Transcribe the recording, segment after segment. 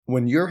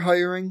When you're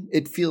hiring,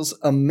 it feels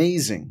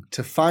amazing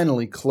to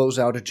finally close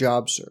out a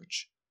job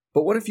search.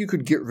 But what if you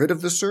could get rid of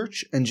the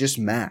search and just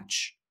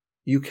match?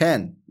 You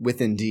can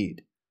with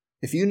Indeed.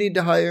 If you need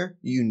to hire,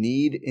 you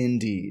need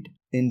Indeed.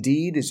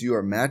 Indeed is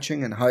your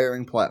matching and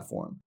hiring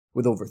platform.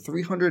 With over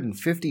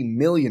 350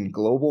 million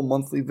global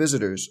monthly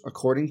visitors,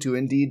 according to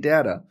Indeed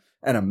data,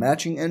 and a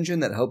matching engine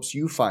that helps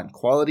you find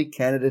quality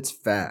candidates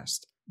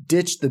fast.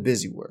 Ditch the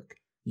busy work.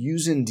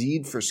 Use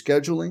Indeed for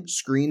scheduling,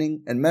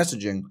 screening, and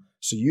messaging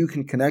so you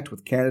can connect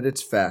with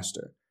candidates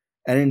faster.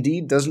 And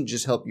Indeed doesn't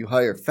just help you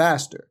hire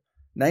faster.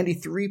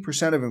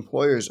 93% of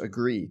employers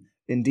agree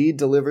Indeed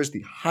delivers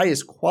the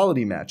highest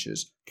quality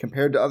matches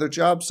compared to other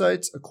job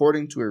sites,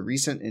 according to a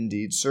recent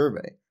Indeed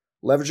survey.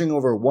 Leveraging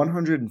over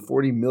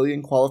 140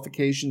 million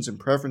qualifications and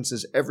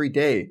preferences every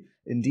day,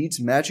 Indeed's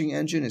matching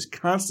engine is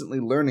constantly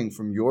learning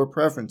from your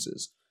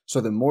preferences, so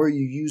the more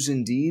you use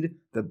Indeed,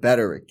 the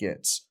better it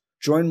gets.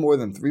 Join more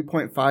than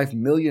 3.5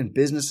 million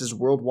businesses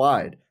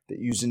worldwide that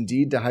use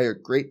Indeed to hire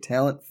great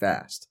talent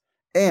fast.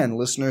 And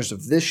listeners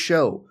of this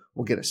show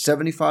will get a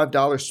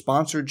 $75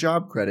 sponsored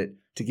job credit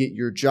to get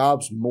your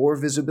jobs more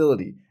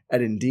visibility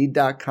at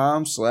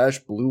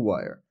Indeed.com/Blue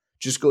Wire.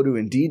 Just go to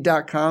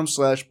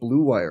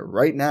Indeed.com/Blue Wire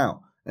right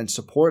now and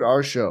support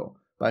our show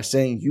by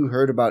saying you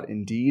heard about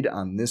Indeed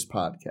on this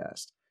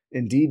podcast.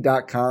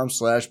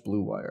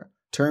 Indeed.com/Blue Wire.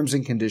 Terms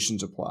and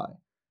conditions apply.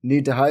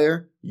 Need to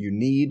hire? You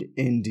need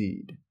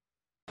Indeed.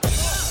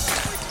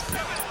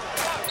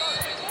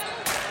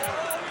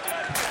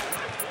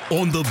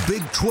 On the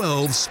Big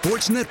 12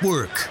 Sports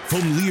Network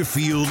from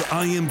Learfield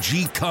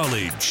IMG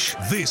College.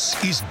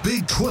 This is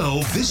Big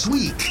 12 This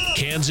Week.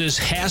 Kansas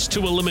has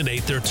to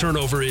eliminate their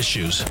turnover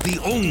issues. The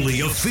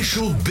only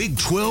official Big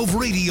 12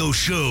 radio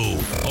show.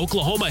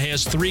 Oklahoma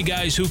has 3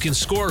 guys who can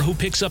score. Who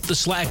picks up the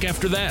slack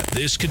after that?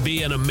 This could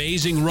be an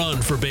amazing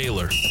run for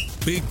Baylor.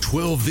 Big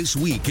 12 This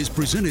Week is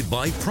presented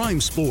by Prime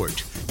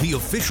Sport, the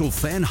official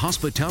fan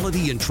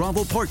hospitality and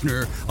travel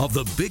partner of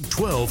the Big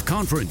 12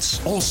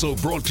 Conference. Also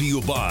brought to you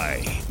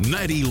by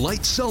Natty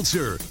Light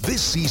Seltzer.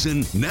 This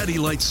season, Natty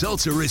Light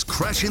Seltzer is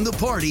crashing the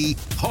party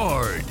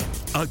hard.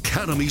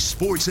 Academy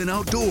Sports and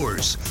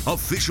Outdoors,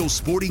 official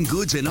sporting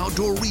goods and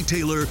outdoor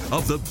retailer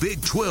of the Big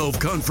 12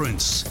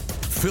 Conference.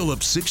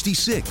 Phillips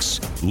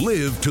 66,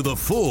 live to the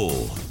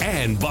full.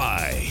 And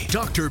by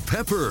Dr.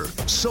 Pepper,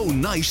 so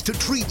nice to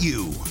treat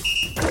you.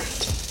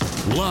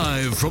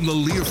 Live from the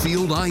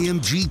Learfield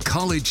IMG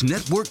College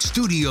Network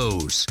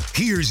studios,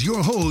 here's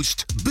your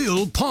host,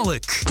 Bill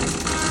Pollock.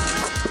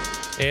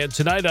 And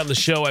tonight on the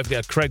show, I've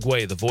got Craig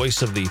Way, the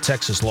voice of the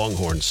Texas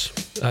Longhorns.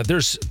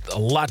 There's a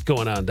lot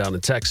going on down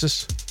in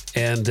Texas,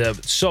 and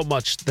so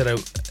much that I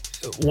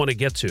want to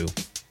get to.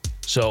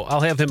 So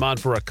I'll have him on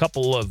for a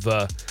couple of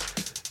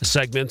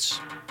segments.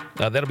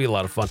 That'll be a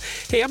lot of fun.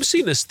 Hey, I'm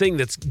seeing this thing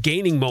that's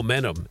gaining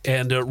momentum,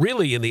 and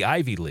really in the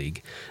Ivy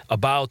League,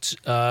 about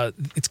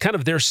it's kind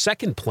of their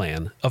second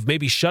plan of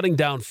maybe shutting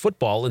down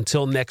football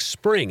until next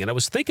spring. And I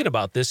was thinking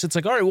about this. It's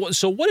like, all right, well,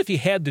 so what if you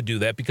had to do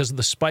that because of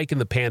the spike in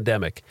the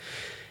pandemic?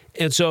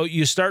 And so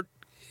you start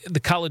the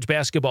college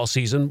basketball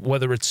season,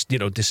 whether it's,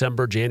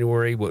 December,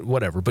 January,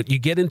 whatever, but you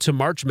get into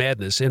March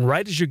Madness, and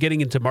right as you're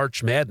getting into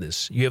March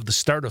Madness, you have the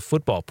start of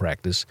football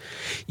practice.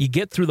 You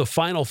get through the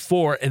Final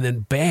Four, and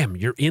then bam,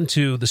 you're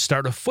into the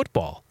start of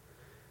football.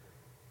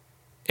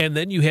 And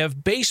then you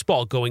have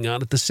baseball going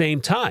on at the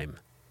same time.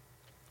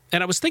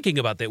 And I was thinking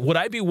about that. Would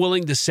I be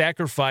willing to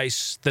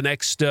sacrifice the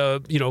next,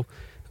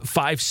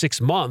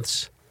 5-6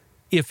 months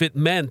if it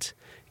meant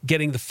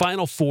getting the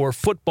Final Four,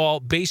 football,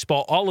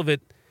 baseball, all of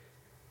it,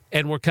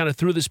 and we're kind of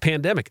through this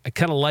pandemic? I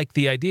kind of like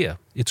the idea.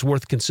 It's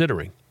worth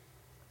considering.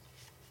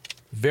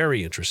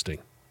 Very interesting.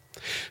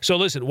 So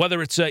listen,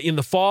 whether it's in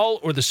the fall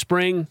or the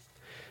spring,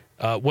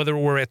 whether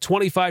we're at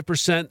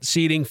 25%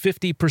 seating,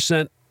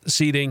 50%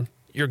 seating,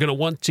 you're going to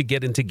want to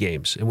get into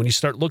games. And when you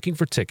start looking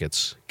for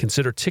tickets,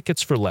 consider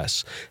Tickets for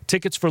Less.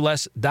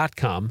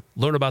 Ticketsforless.com.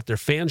 Learn about their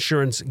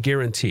Fansurance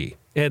guarantee.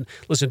 And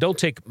listen, don't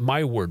take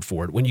my word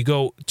for it. When you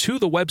go to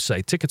the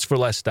website,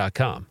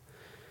 ticketsforless.com,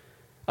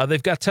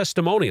 they've got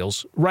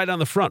testimonials right on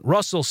the front.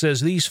 Russell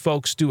says these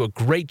folks do a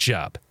great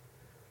job.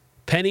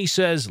 Penny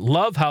says,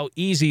 love how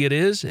easy it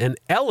is. And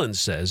Ellen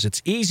says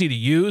it's easy to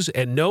use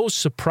and no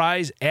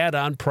surprise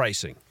add-on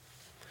pricing.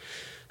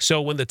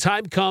 So when the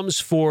time comes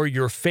for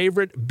your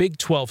favorite Big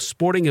 12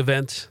 sporting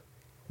event,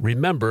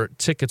 remember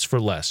Tickets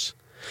for Less.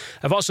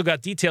 I've also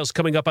got details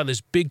coming up on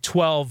this Big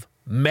 12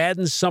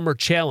 Madden Summer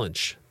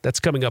Challenge. That's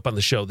coming up on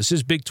the show. This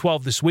is Big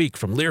 12 This Week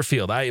from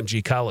Learfield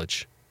IMG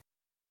College.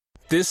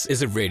 This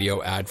is a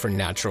radio ad for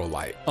Natural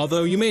Light,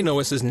 although you may know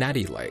us as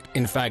Natty Light.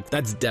 In fact,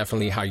 that's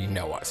definitely how you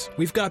know us.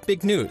 We've got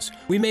big news.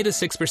 We made a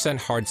 6%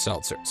 hard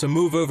seltzer, so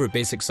move over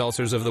basic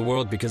seltzers of the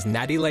world because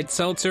Natty Light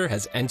Seltzer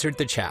has entered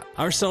the chat.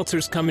 Our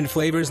seltzers come in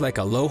flavors like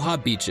Aloha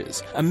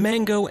Beaches, a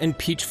mango and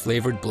peach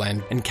flavored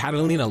blend, and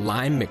Catalina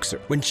Lime Mixer,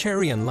 when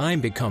cherry and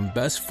lime become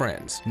best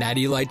friends.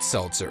 Natty Light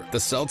Seltzer, the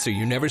seltzer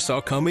you never saw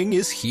coming,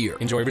 is here.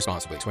 Enjoy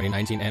responsibly.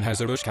 2019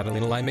 Anheuser-Busch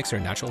Catalina Lime Mixer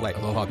and Natural Light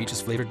Aloha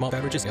Beaches flavored malt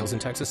beverages, ales in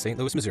Texas, St.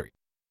 Louis, Missouri.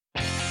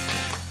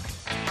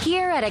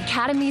 Here at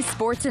Academy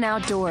Sports and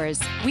Outdoors,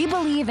 we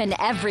believe in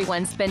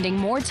everyone spending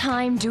more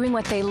time doing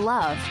what they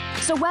love.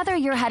 So whether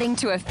you're heading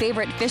to a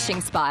favorite fishing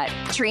spot,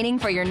 training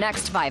for your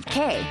next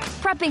 5K,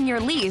 prepping your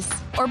lease,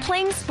 or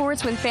playing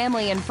sports with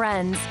family and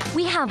friends,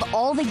 we have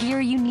all the gear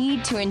you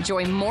need to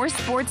enjoy more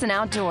sports and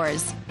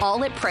outdoors,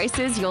 all at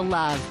prices you'll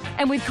love.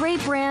 And with great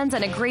brands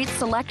and a great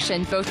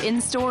selection both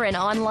in-store and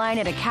online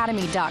at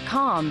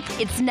academy.com,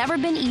 it's never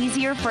been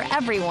easier for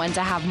everyone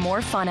to have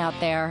more fun out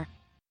there.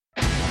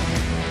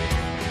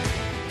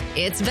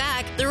 It's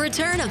back, the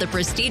return of the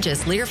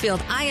prestigious Learfield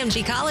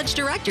IMG College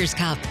Directors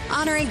Cup,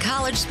 honoring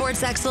college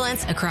sports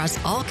excellence across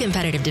all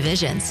competitive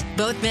divisions,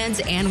 both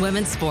men's and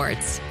women's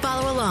sports.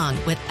 Follow along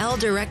with L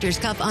Directors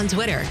Cup on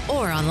Twitter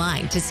or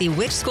online to see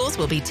which schools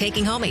will be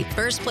taking home a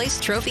first-place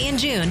trophy in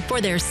June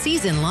for their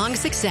season-long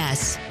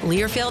success.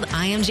 Learfield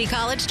IMG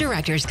College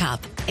Directors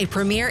Cup, a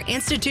premier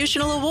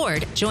institutional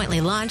award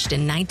jointly launched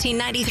in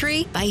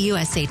 1993 by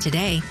USA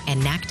Today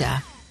and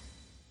NACDA.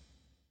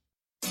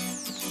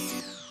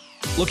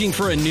 Looking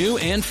for a new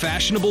and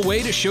fashionable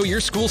way to show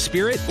your school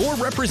spirit or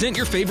represent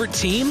your favorite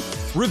team?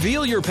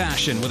 Reveal your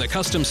passion with a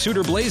custom suit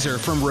or blazer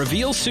from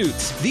Reveal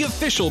Suits, the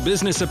official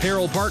business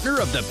apparel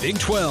partner of the Big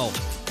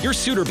 12. Your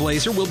suit or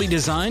blazer will be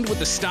designed with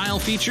the style,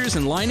 features,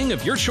 and lining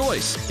of your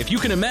choice. If you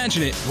can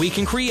imagine it, we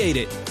can create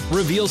it.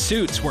 Reveal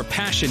Suits, where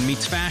passion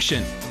meets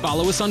fashion.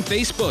 Follow us on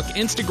Facebook,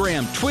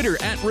 Instagram,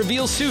 Twitter at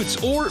Reveal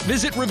Suits, or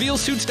visit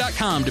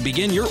RevealSuits.com to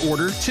begin your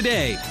order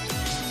today.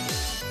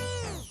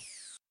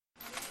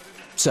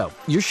 So,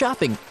 you're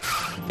shopping,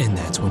 and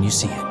that's when you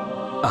see it.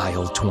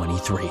 Aisle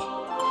 23.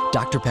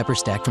 Dr. Pepper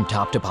stacked from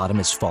top to bottom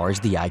as far as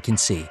the eye can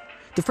see.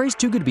 The phrase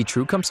too good to be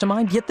true comes to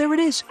mind, yet there it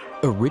is.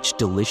 A rich,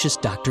 delicious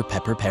Dr.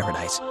 Pepper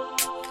paradise.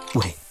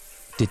 Wait,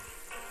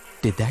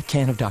 did that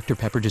can of Dr.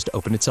 Pepper just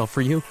open itself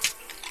for you?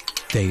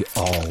 They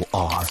all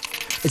are.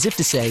 As if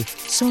to say,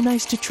 so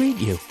nice to treat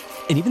you.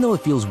 And even though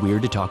it feels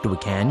weird to talk to a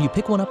can, you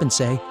pick one up and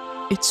say,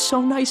 it's so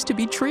nice to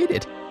be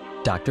treated.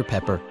 Dr.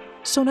 Pepper,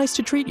 so nice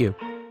to treat you.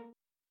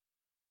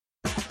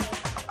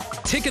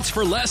 Tickets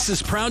for Less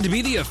is proud to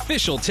be the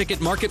official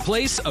ticket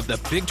marketplace of the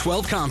Big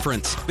 12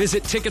 Conference.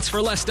 Visit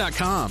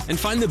ticketsforless.com and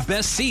find the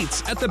best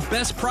seats at the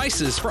best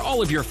prices for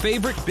all of your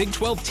favorite Big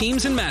 12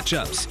 teams and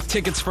matchups.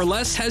 Tickets for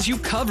Less has you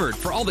covered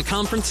for all the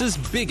conference's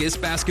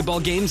biggest basketball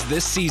games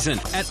this season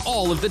at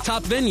all of the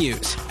top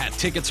venues. At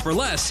Tickets for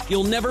Less,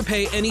 you'll never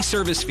pay any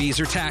service fees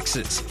or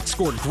taxes.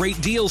 Score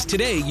great deals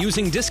today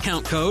using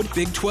discount code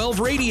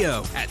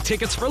Big12Radio at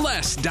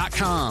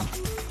ticketsforless.com.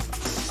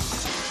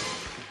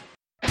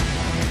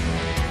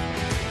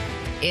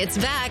 It's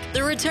back,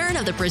 the return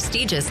of the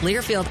prestigious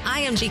Learfield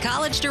IMG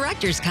College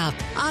Directors Cup,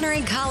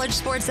 honoring college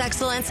sports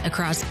excellence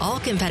across all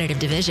competitive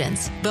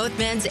divisions, both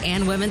men's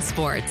and women's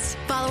sports.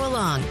 Follow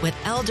along with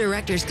L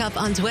Directors Cup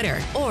on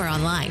Twitter or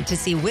online to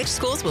see which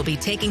schools will be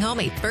taking home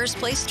a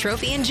first-place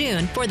trophy in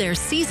June for their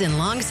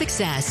season-long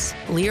success.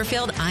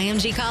 Learfield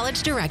IMG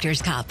College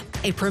Directors Cup,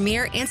 a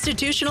premier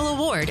institutional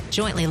award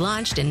jointly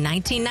launched in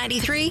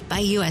 1993 by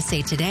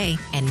USA Today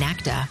and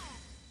NACDA.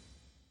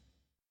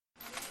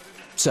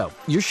 So,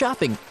 you're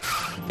shopping,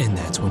 and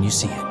that's when you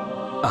see it.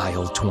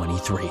 Aisle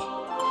 23.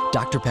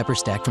 Dr. Pepper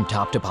stacked from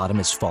top to bottom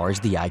as far as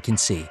the eye can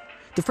see.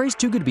 The phrase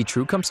too good to be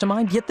true comes to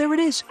mind, yet there it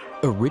is.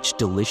 A rich,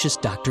 delicious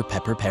Dr.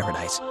 Pepper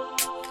paradise.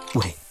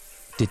 Wait,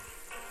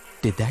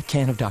 did that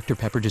can of Dr.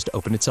 Pepper just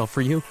open itself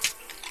for you?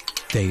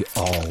 They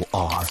all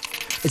are.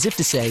 As if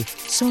to say,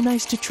 so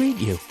nice to treat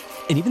you.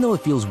 And even though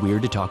it feels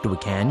weird to talk to a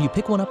can, you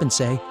pick one up and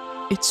say,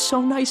 it's so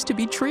nice to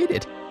be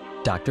treated.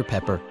 Dr.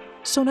 Pepper,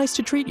 so nice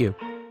to treat you.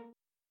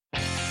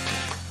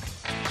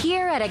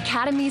 Here at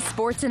Academy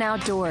Sports and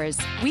Outdoors,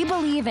 we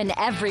believe in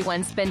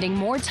everyone spending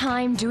more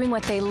time doing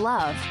what they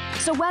love.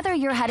 So whether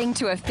you're heading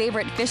to a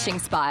favorite fishing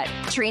spot,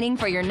 training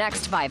for your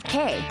next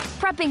 5K,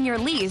 prepping your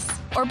lease,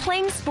 or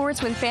playing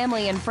sports with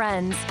family and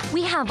friends,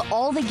 we have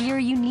all the gear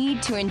you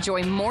need to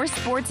enjoy more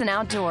sports and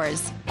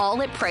outdoors,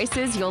 all at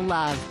prices you'll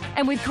love.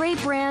 And with great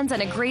brands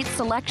and a great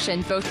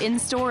selection both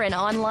in-store and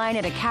online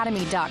at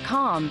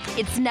academy.com,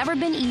 it's never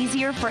been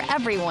easier for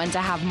everyone to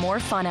have more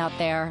fun out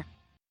there.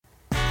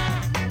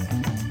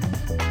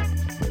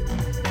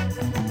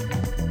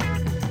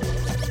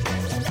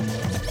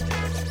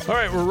 All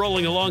right, we're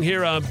rolling along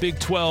here on Big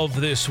 12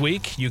 this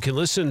week. You can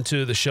listen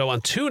to the show on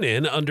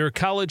TuneIn under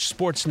College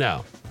Sports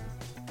Now.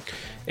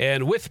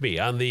 And with me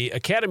on the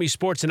Academy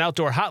Sports and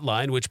Outdoor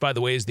Hotline, which, by the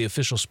way, is the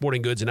official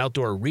sporting goods and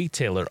outdoor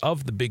retailer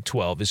of the Big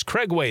 12, is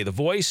Craig Way, the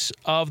voice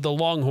of the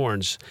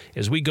Longhorns,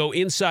 as we go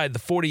inside the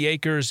 40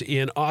 acres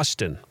in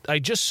Austin. I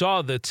just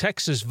saw the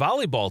Texas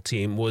volleyball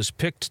team was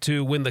picked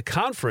to win the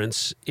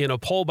conference in a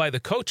poll by the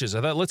coaches.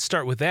 I thought, let's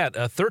start with that.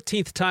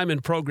 13th time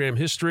in program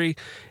history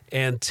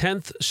and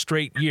 10th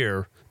straight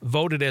year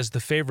voted as the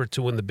favorite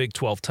to win the Big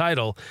 12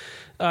 title.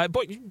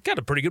 But you got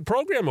a pretty good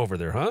program over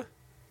there, huh?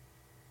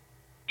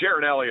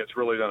 Jaron Elliott's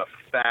really done a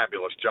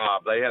fabulous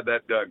job. They had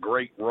that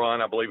great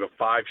run, I believe, of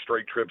 5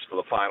 straight trips to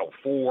the Final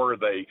Four.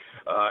 They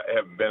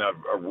have been a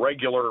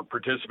regular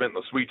participant in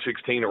the Sweet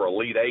 16 or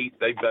Elite 8.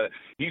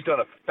 He's done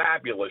a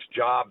fabulous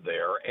job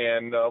there.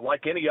 And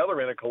like any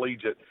other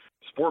intercollegiate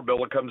sport,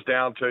 Bill, it comes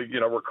down to,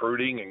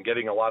 recruiting and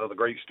getting a lot of the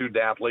great student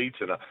athletes,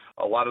 and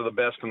a lot of the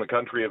best in the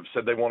country have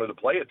said they wanted to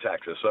play at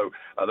Texas. So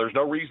there's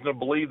no reason to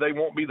believe they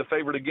won't be the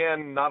favorite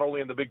again, not only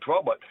in the Big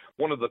 12, but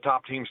one of the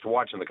top teams to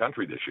watch in the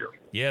country this year.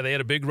 Yeah, they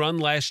had a big run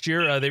last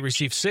year. They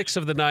received 6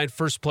 of the 9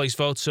 first-place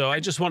votes. So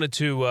I just wanted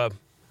to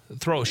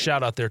throw a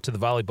shout out there to the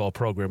volleyball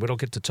program. We don't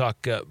get to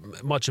talk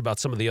much about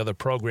some of the other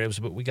programs,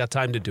 but we got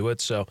time to do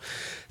it. So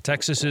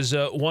Texas is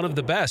one of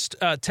the best.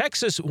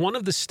 Texas, one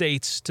of the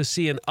states to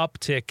see an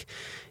uptick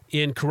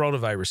in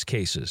coronavirus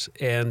cases.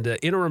 And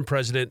interim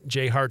president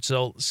Jay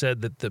Hartzell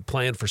said that the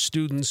plan for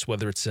students,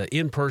 whether it's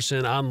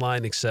in-person,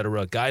 online, et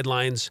cetera,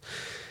 guidelines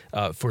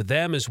for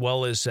them as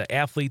well as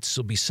athletes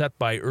will be set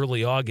by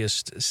early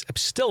August,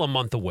 still a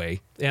month away.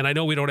 And I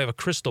know we don't have a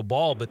crystal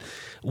ball, but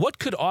what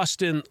could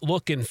Austin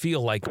look and feel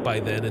like by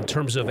then in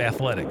terms of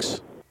athletics?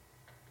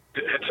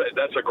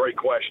 That's a great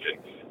question.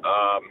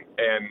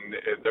 And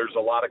there's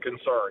a lot of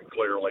concern,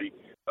 clearly,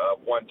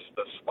 once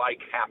the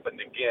spike happened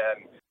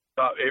again.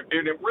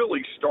 And it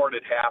really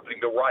started happening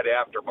right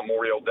after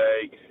Memorial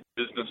Day.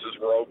 Businesses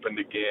were opened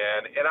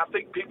again, and I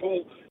think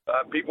people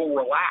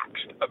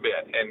relaxed a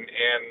bit, and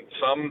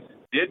some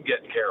did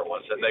get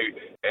careless, and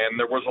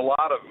there was a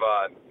lot of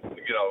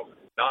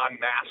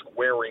non-mask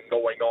wearing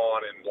going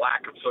on and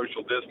lack of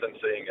social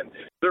distancing, and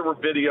there were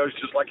videos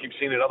just like you've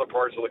seen in other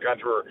parts of the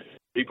country where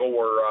people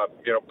were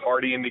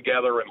partying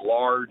together in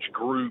large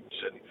groups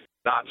and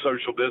not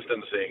social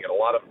distancing, and a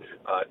lot of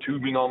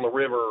tubing on the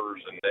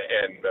rivers and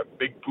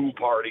big pool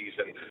parties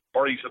and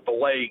parties at the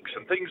lakes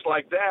and things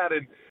like that.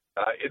 And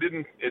it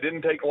didn't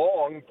take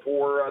long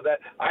for that.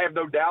 I have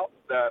no doubt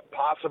that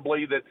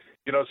possibly that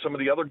some of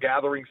the other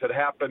gatherings that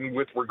happened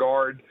with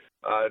regard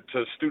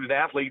to student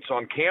athletes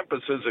on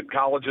campuses at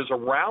colleges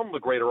around the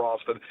greater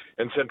Austin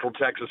and Central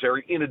Texas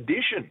area, in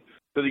addition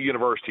to the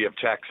University of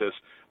Texas,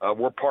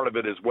 were part of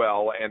it as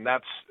well. And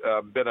that's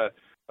been a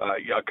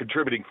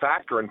contributing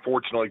factor,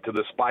 unfortunately, to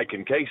the spike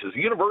in cases.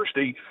 The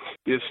university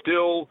is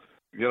still,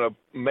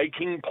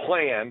 making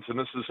plans, and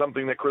this is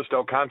something that Chris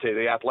Del Conte,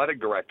 the athletic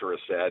director,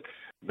 has said.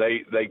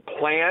 They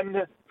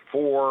plan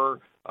for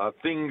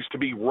things to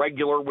be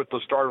regular with the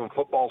start of the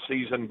football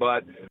season,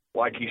 but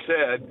like he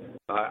said,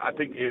 I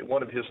think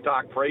one of his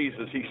stock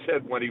phrases he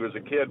said when he was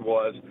a kid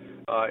was,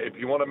 if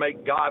you want to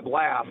make God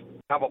laugh,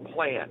 have a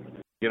plan.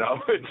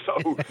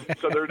 So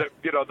they're,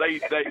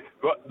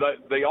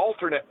 the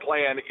alternate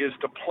plan is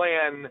to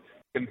plan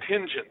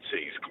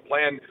contingencies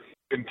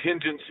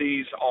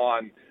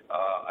on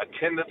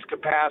attendance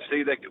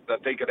capacity that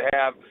they could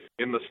have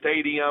in the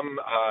stadium,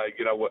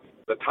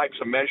 the types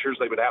of measures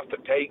they would have to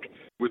take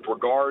with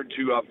regard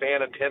to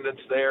fan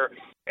attendance there,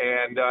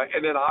 and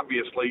then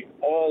obviously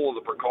all of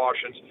the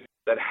precautions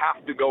that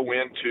have to go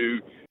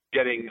into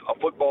getting a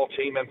football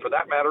team, and for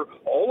that matter,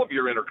 all of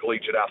your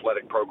intercollegiate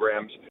athletic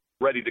programs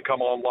ready to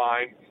come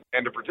online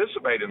and to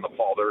participate in the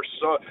fall. They're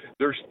still,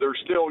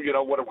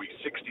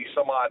 60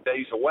 some odd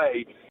days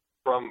away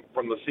from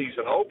the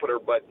season opener,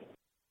 but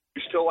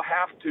you still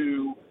have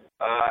to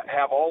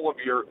have all of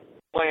your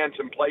plans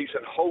in place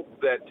and hope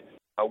that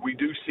we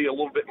do see a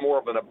little bit more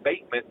of an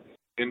abatement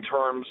in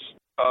terms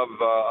of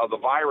the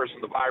virus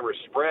and the virus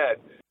spread.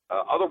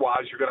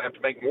 Otherwise, you're going to have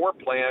to make more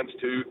plans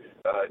to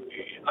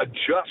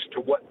adjust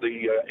to what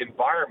the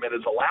environment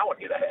is allowing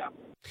you to have.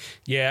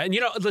 Yeah, and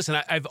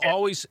listen, I've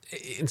always,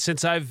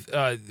 since I've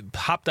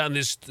hopped on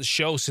this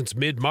show since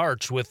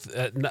mid-March with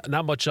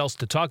not much else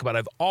to talk about,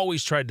 I've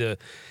always tried to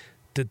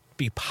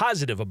be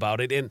positive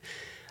about it. And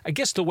I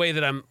guess the way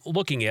that I'm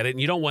looking at it, and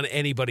you don't want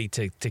anybody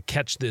to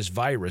catch this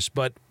virus,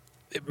 but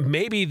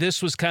maybe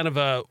this was kind of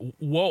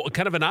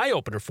an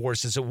eye-opener for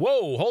us. It's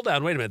whoa, hold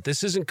on, wait a minute.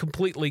 This isn't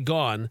completely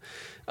gone.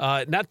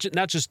 Not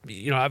just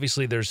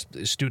obviously there's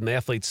student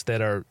athletes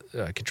that are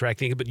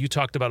contracting it, but you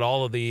talked about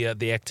all of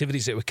the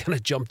activities that we kind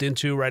of jumped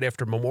into right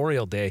after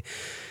Memorial Day.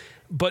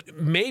 But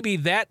maybe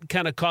that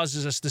kind of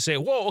causes us to say,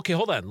 whoa, okay,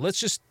 hold on. Let's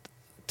just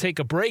take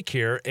a break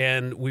here,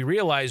 and we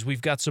realize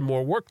we've got some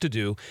more work to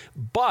do.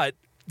 But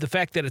the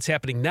fact that it's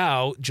happening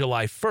now,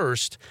 July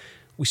 1st,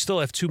 we still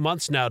have 2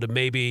 months now to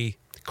maybe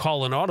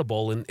call an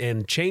audible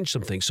and change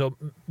some things. So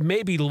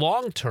maybe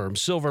long-term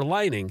silver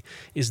lining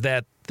is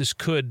that this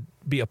could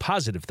be a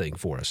positive thing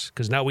for us,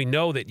 because now we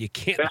know that you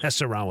can't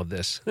mess around with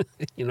this.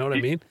 You know what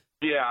I mean?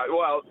 Yeah,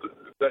 well,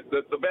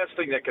 the best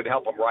thing that could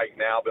help them right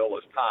now, Bill,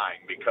 is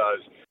time, because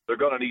they're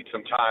going to need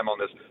some time on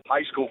this.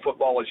 High school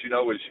football, as you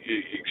know, is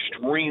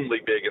extremely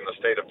big in the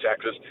state of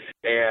Texas,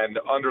 and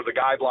under the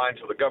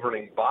guidelines of the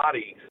governing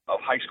body of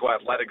high school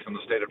athletics in the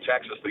state of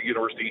Texas, the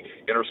University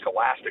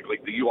Interscholastic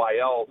League, the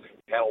UIL,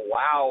 had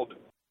allowed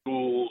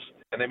schools,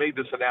 and they made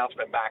this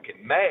announcement back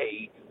in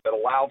May, that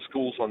allowed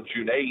schools on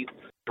June 8th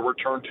to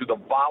return to the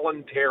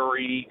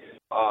voluntary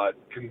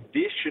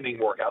conditioning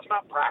workouts,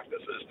 not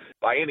practices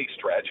by any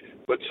stretch,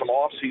 but some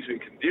off-season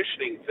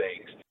conditioning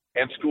things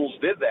and schools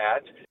did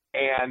that,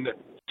 and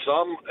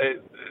some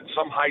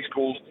high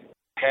schools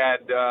had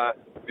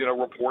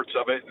reports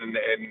of it and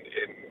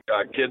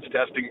kids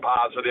testing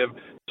positive.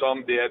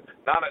 Some did,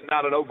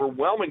 not an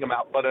overwhelming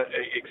amount, but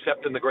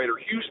except in the greater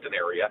Houston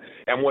area.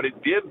 And what it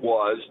did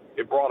was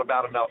it brought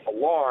about enough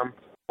alarm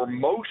for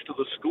most of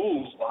the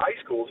schools, the high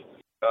schools,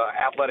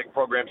 athletic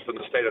programs in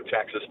the state of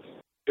Texas,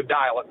 to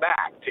dial it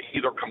back, to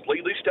either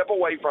completely step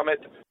away from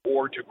it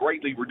or to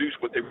greatly reduce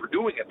what they were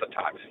doing at the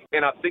time.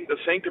 And I think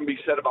the same can be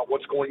said about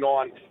what's going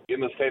on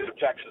in the state of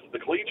Texas at the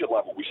collegiate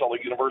level. We saw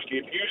the University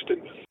of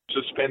Houston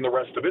suspend the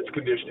rest of its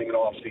conditioning and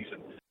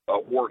off-season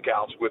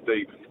workouts with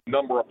the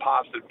number of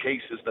positive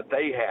cases that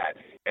they had.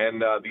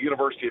 And the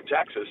University of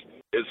Texas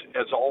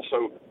has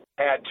also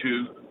had to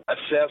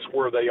assess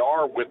where they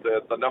are with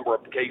the number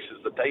of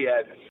cases that they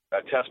had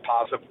test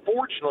positive.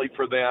 Fortunately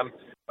for them,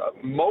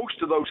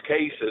 most of those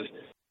cases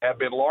have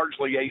been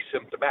largely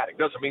asymptomatic.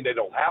 Doesn't mean they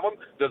don't have them.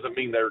 Doesn't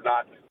mean they're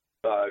not,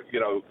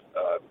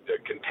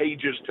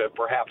 contagious to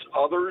perhaps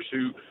others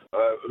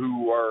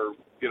who are,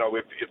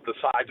 if the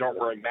sides aren't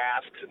wearing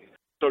masks and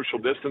social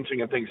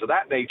distancing and things of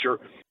that nature.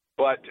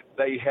 But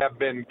they have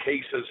been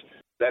cases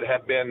that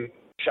have been,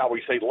 shall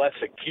we say, less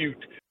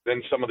acute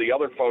than some of the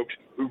other folks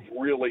who've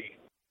really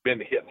been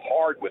hit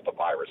hard with the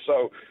virus.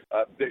 So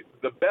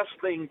the best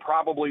thing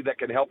probably that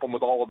can help them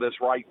with all of this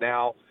right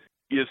now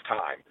is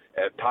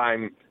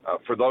time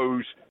for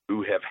those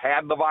who have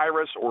had the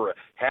virus or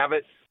have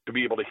it to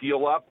be able to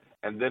heal up,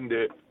 and then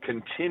to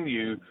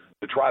continue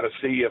to try to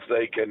see if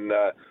they can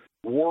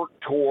work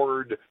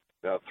toward,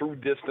 through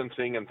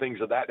distancing and things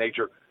of that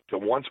nature, to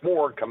once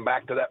more come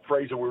back to that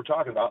phrase that we were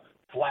talking about,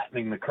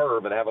 flattening the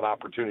curve, and have an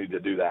opportunity to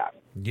do that.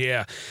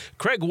 Yeah.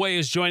 Craig Way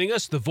is joining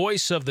us, the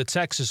voice of the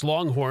Texas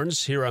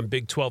Longhorns, here on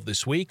Big 12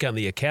 This Week on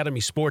the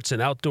Academy Sports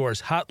and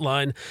Outdoors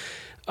Hotline.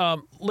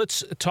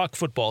 Let's talk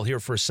football here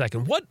for a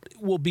second. What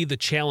will be the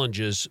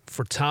challenges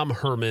for Tom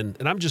Herman?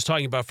 And I'm just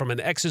talking about from an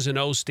X's and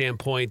O's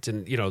standpoint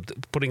and,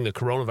 putting the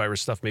coronavirus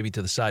stuff maybe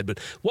to the side. But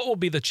what will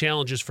be the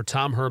challenges for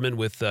Tom Herman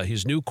with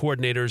his new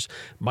coordinators,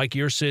 Mike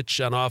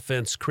Yurcich on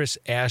offense, Chris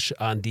Ash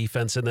on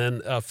defense, and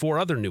then 4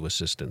 other new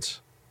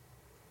assistants?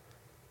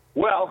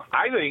 Well,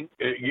 I think,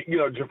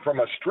 from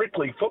a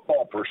strictly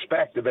football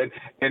perspective, and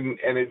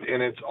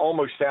it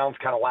almost sounds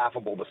kind of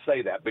laughable to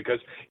say that, because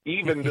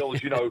even though,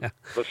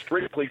 the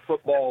strictly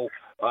football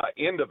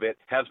end of it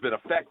has been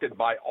affected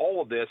by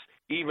all of this,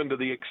 even to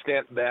the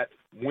extent that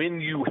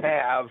when you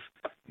have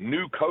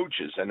new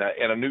coaches and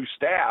a new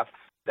staff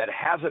that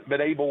hasn't been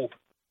able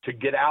to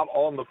get out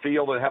on the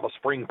field and have a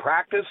spring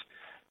practice,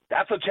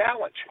 that's a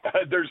challenge.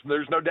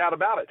 There's no doubt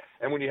about it.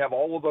 And when you have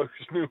all of those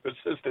new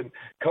assistant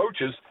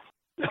coaches,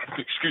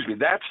 excuse me,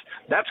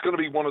 that's going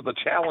to be one of the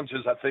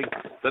challenges, I think,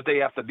 that they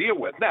have to deal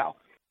with. Now,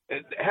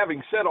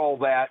 having said all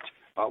that,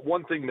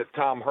 one thing that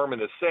Tom Herman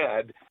has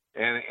said,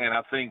 and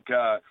I think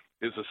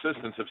his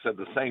assistants have said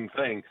the same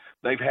thing,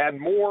 they've had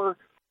more,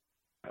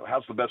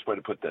 how's the best way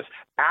to put this,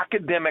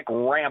 academic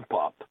ramp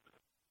up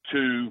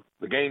to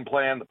the game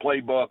plan, the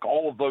playbook,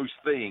 all of those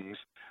things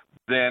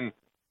than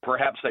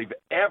perhaps they've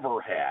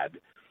ever had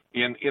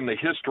in the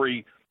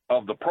history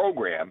of the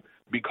program,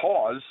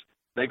 because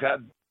they've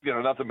had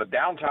nothing but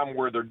downtime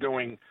where they're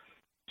doing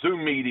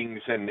Zoom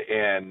meetings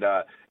and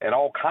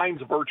all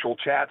kinds of virtual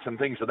chats and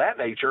things of that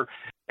nature,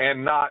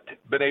 and not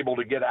been able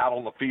to get out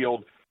on the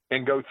field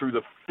and go through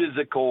the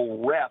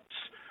physical reps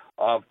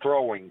of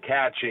throwing,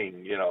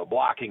 catching,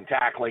 blocking,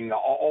 tackling,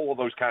 all of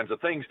those kinds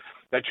of things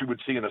that you would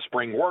see in a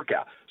spring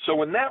workout.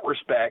 So in that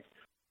respect,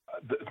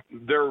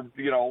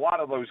 a lot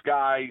of those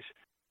guys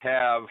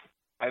have,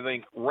 I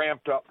think,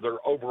 ramped up their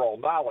overall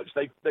knowledge.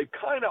 They've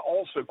kind of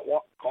also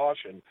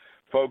cautioned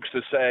folks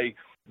to say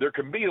there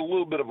can be a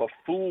little bit of a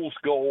fool's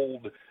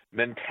gold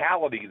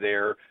mentality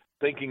there,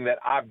 thinking that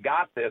I've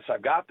got this.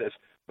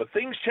 But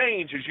things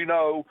change, as you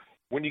know,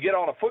 when you get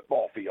on a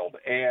football field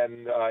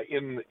and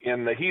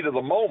in the heat of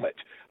the moment.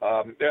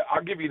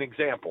 I'll give you an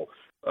example.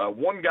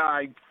 One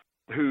guy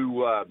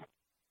who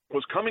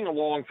was coming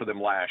along for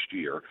them last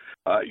year,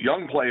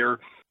 young player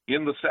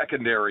in the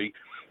secondary,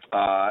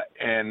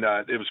 and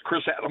it was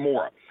Chris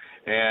Atamora.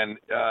 And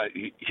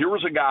here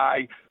was a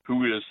guy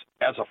who is,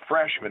 as a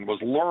freshman, was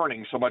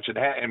learning so much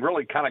and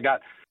really kind of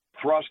got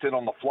thrust in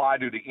on the fly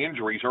due to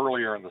injuries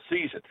earlier in the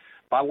season.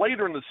 By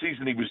later in the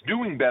season, he was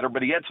doing better,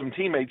 but he had some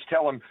teammates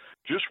tell him,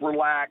 just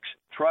relax,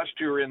 trust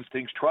your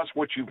instincts, trust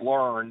what you've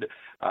learned,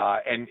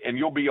 and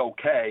you'll be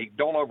okay.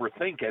 Don't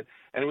overthink it.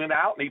 And he went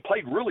out and he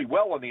played really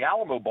well in the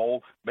Alamo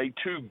Bowl, made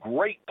 2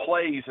 great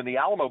plays in the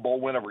Alamo Bowl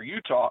win over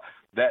Utah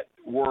that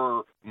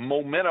were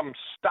momentum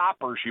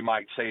stoppers, you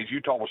might say, as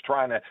Utah was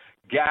trying to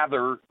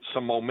gather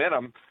some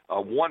momentum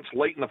once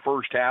late in the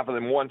first half and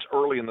then once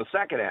early in the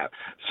second half.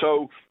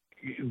 So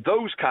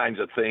those kinds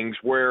of things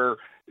where,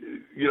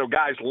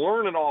 guys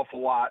learn an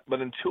awful lot, but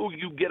until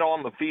you get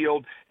on the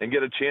field and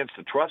get a chance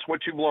to trust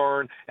what you've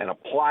learned and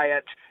apply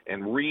it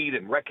and read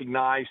and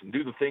recognize and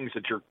do the things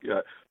that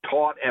you're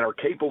taught and are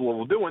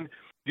capable of doing,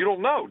 you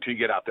don't know till you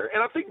get out there.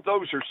 And I think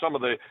those are some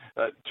of the,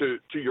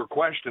 to your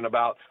question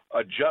about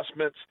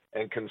adjustments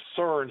and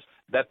concerns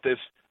that this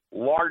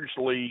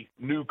largely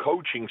new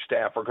coaching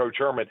staff for Coach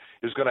Herman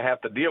is going to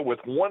have to deal with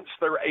once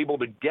they're able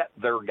to get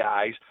their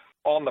guys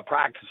on the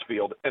practice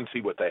field and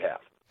see what they have.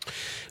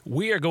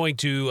 We are going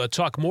to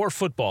talk more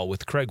football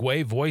with Craig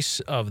Way, voice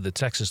of the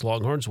Texas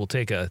Longhorns. We'll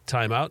take a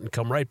timeout and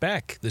come right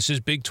back. This is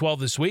Big 12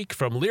 This Week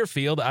from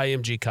Learfield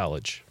IMG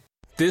College.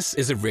 This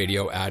is a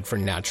radio ad for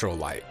Natural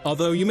Light.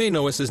 Although you may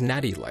know us as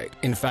Natty Light.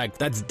 In fact,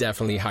 that's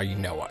definitely how you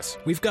know us.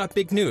 We've got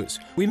big news.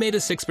 We made a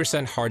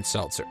 6% hard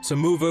seltzer. So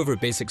move over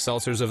basic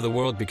seltzers of the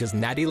world because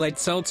Natty Light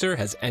Seltzer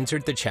has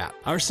entered the chat.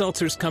 Our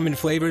seltzers come in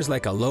flavors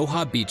like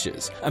Aloha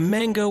Beaches, a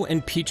mango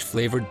and peach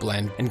flavored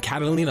blend, and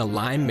Catalina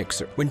Lime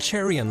Mixer. When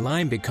cherry and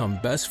lime become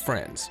best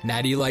friends.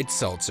 Natty Light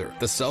Seltzer.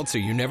 The seltzer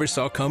you never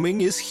saw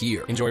coming is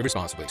here. Enjoy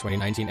responsibly.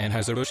 2019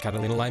 Anheuser-Busch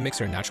Catalina Lime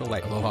Mixer and Natural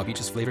Light. Aloha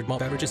Beaches flavored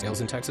malt beverages.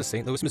 Ales in Texas,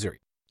 St. Louis, Missouri.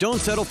 Don't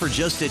settle for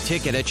just a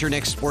ticket at your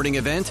next sporting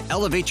event.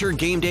 Elevate your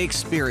game day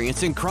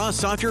experience and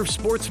cross off your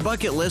sports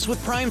bucket list with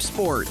Prime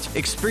Sport.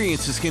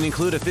 Experiences can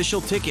include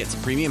official tickets,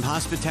 premium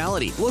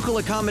hospitality, local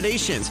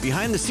accommodations,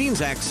 behind-the-scenes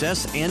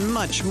access, and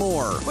much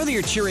more. Whether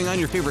you're cheering on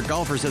your favorite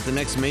golfers at the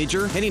next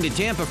major, heading to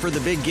Tampa for the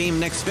big game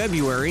next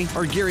February,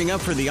 or gearing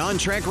up for the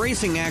on-track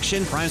racing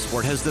action, Prime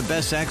Sport has the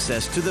best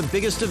access to the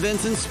biggest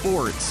events in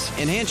sports.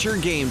 Enhance your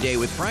game day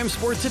with Prime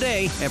Sport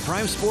today at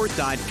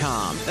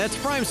primesport.com. That's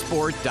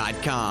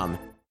primesport.com.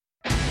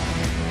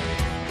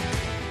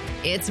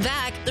 It's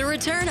back, the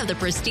return of the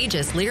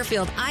prestigious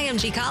Learfield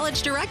IMG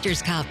College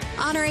Directors Cup,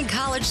 honoring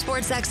college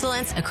sports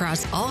excellence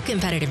across all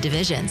competitive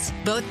divisions,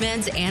 both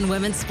men's and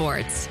women's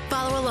sports.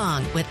 Follow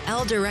along with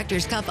L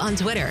Directors Cup on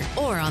Twitter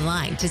or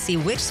online to see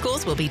which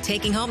schools will be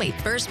taking home a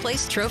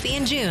first-place trophy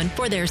in June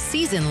for their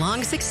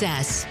season-long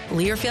success.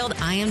 Learfield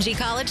IMG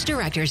College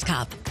Directors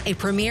Cup, a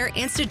premier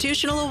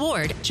institutional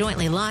award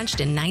jointly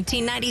launched in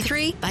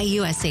 1993 by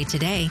USA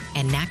Today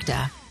and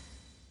NACDA.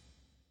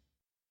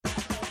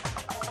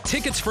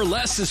 Tickets for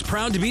Less is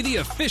proud to be the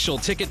official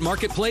ticket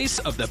marketplace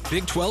of the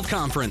Big 12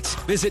 Conference.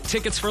 Visit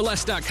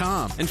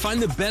ticketsforless.com and find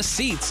the best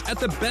seats at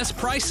the best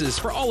prices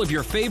for all of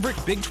your favorite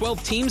Big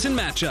 12 teams and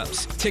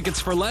matchups.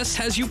 Tickets for Less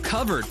has you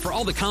covered for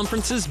all the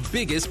conference's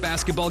biggest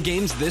basketball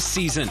games this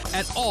season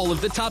at all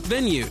of the top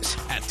venues.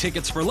 At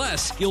Tickets for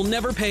Less, you'll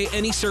never pay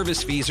any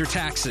service fees or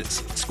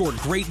taxes. Score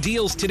great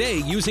deals today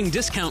using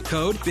discount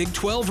code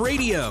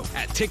Big12Radio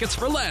at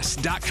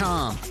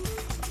ticketsforless.com.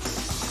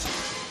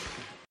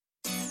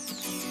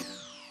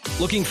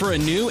 Looking for a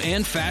new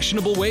and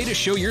fashionable way to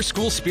show your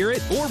school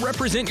spirit or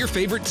represent your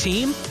favorite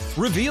team?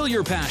 Reveal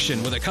your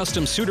passion with a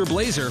custom suit or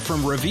blazer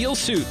from Reveal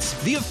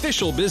Suits, the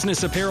official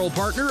business apparel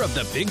partner of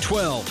the Big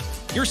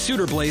 12. Your suit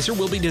or blazer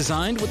will be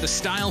designed with the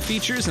style,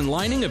 features, and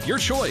lining of your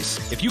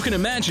choice. If you can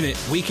imagine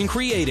it, we can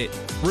create it.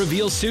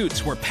 Reveal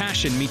Suits, where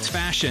passion meets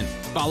fashion.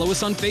 Follow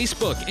us on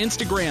Facebook,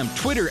 Instagram,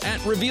 Twitter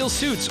at Reveal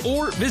Suits,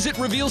 or visit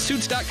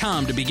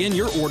RevealSuits.com to begin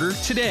your order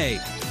today.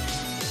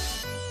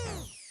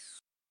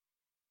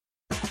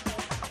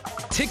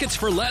 Tickets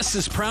for Less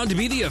is proud to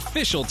be the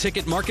official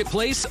ticket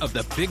marketplace of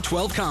the Big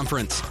 12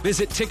 Conference.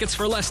 Visit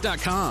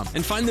ticketsforless.com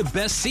and find the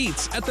best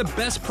seats at the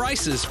best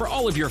prices for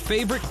all of your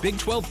favorite Big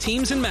 12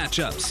 teams and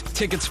matchups.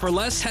 Tickets for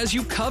Less has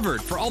you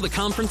covered for all the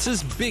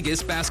conference's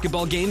biggest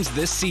basketball games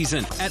this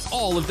season at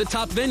all of the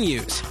top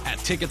venues. At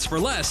Tickets for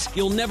Less,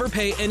 you'll never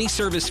pay any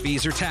service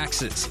fees or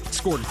taxes.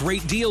 Score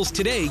great deals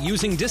today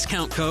using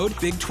discount code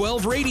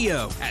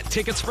Big12Radio at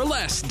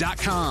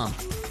ticketsforless.com.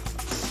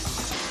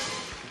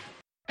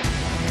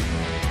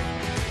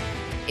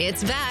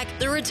 It's back,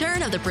 the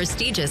return of the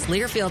prestigious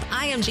Learfield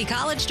IMG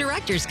College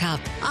Directors Cup,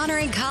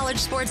 honoring college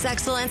sports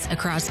excellence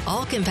across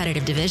all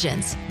competitive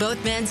divisions,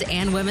 both men's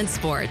and women's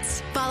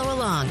sports. Follow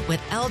along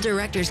with L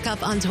Directors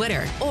Cup on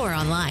Twitter or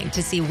online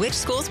to see which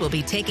schools will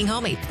be taking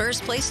home a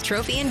first-place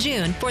trophy in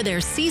June for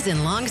their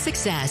season-long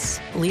success.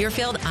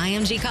 Learfield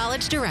IMG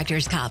College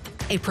Directors Cup,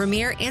 a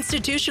premier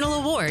institutional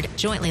award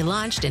jointly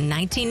launched in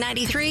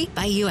 1993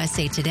 by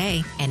USA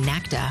Today and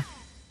NACDA.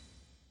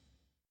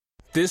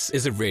 This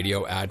is a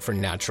radio ad for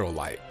Natural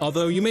Light.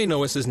 Although you may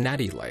know us as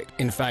Natty Light.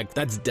 In fact,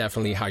 that's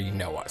definitely how you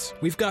know us.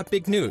 We've got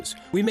big news.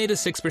 We made a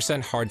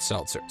 6% hard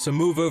seltzer. So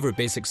move over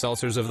basic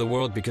seltzers of the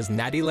world because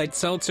Natty Light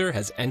Seltzer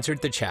has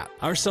entered the chat.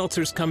 Our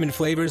seltzers come in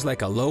flavors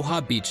like Aloha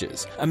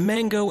Beaches, a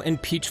mango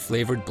and peach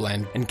flavored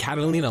blend, and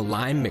Catalina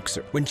Lime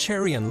Mixer. When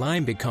cherry and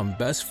lime become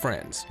best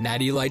friends.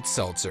 Natty Light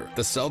Seltzer.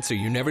 The seltzer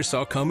you never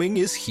saw coming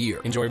is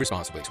here. Enjoy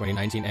responsibly.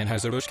 2019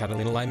 Anheuser-Busch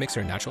Catalina Lime Mixer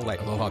and Natural Light.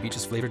 Aloha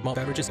Beaches flavored malt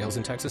beverages. Ales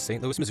in Texas,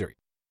 St. Louis, Missouri.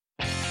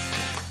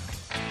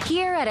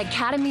 Here at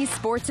Academy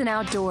Sports and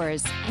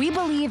Outdoors, we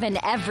believe in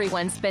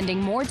everyone spending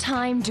more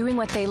time doing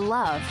what they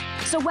love.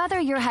 So whether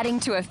you're heading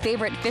to a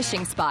favorite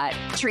fishing spot,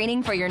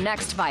 training for your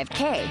next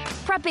 5K,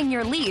 prepping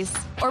your lease,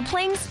 or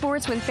playing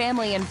sports with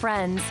family and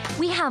friends,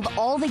 we have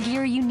all the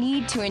gear you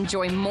need to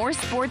enjoy more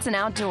sports and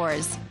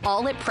outdoors,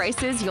 all at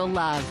prices you'll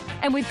love.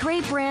 And with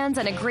great brands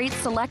and a great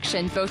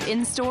selection both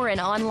in-store and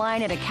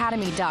online at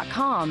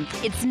academy.com,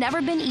 it's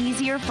never been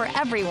easier for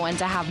everyone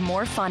to have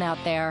more fun out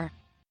there.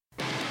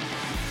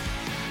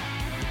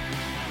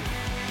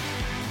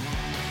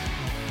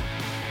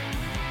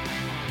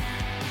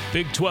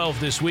 Big 12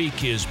 this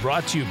week is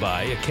brought to you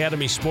by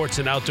Academy Sports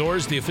and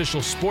Outdoors, the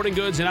official sporting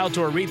goods and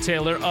outdoor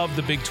retailer of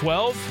the Big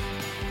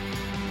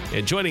 12.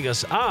 And joining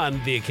us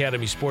on the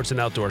Academy Sports and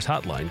Outdoors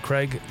hotline,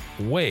 Craig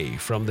Way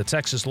from the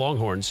Texas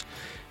Longhorns.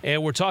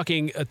 And we're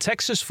talking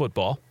Texas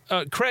football.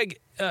 Craig,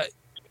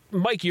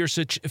 Mike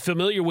Yurcich,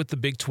 familiar with the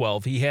Big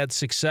 12. He had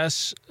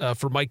success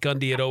for Mike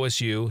Gundy at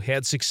OSU,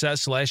 had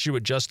success last year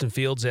with Justin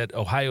Fields at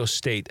Ohio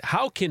State.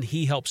 How can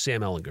he help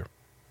Sam Ehlinger?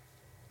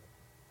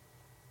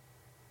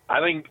 I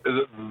think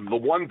the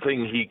one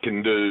thing he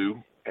can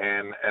do,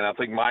 and I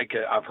think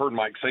I've heard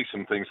Mike say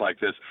some things like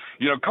this.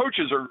 You know,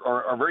 coaches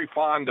are very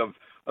fond of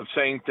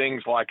saying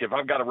things like, if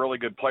I've got a really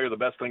good player, the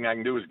best thing I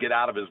can do is get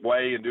out of his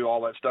way and do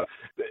all that stuff.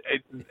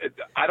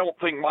 I don't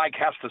think Mike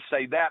has to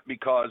say that,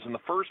 because in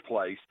the first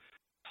place,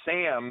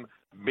 Sam,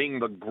 being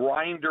the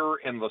grinder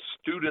and the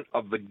student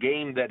of the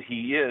game that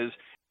he is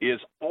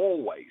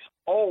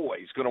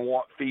always going to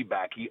want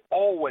feedback. He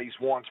always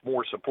wants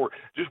more support.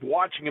 Just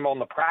watching him on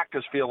the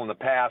practice field in the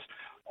past,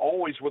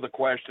 always with a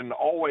question,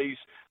 always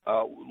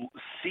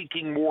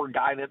seeking more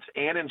guidance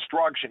and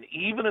instruction.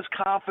 Even as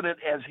confident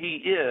as he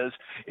is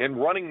in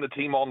running the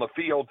team on the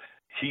field,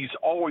 he's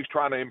always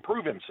trying to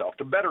improve himself,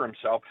 to better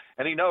himself,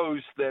 and he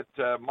knows that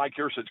Mike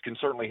Yurcich can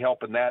certainly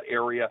help in that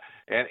area,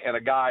 and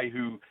a guy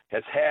who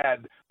has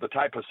had the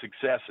type of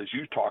success, as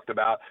you talked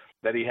about,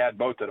 that he had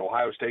both at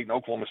Ohio State and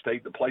Oklahoma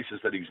State, the places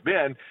that he's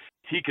been,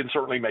 he can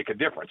certainly make a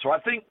difference. So I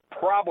think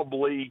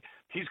probably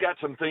he's got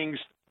some things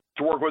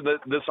to work with.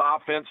 This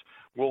offense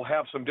will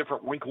have some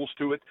different wrinkles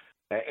to it.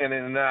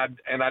 And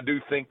I do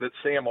think that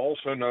Sam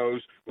also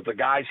knows, with the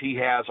guys he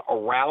has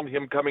around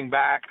him coming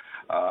back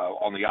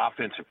on the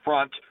offensive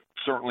front,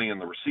 certainly in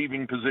the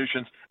receiving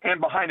positions,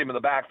 and behind him in the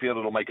backfield,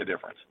 it'll make a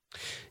difference.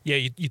 Yeah,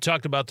 you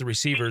talked about the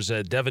receivers,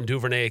 Devin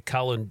Duvernay,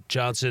 Colin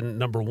Johnson,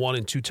 number 1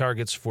 and 2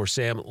 targets for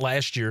Sam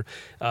last year.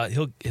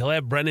 He'll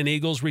have Brennan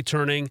Eagles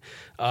returning.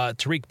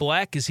 Tariq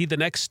Black, is he the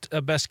next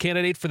best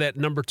candidate for that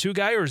number 2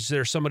 guy, or is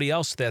there somebody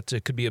else that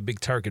could be a big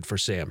target for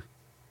Sam?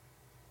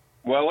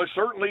 Well, it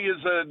certainly is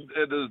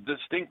a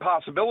distinct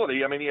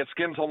possibility. I mean, he had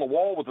skins on the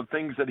wall with the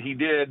things that he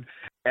did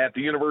at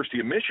the University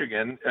of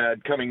Michigan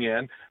coming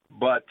in.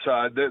 But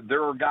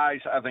there are guys,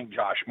 I think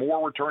Josh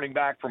Moore returning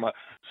back from a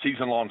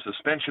season-long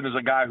suspension is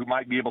a guy who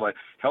might be able to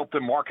help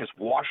them. Marcus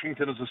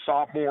Washington is a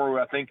sophomore who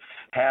I think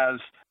has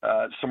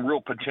some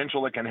real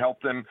potential that can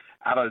help them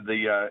out at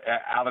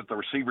the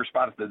receiver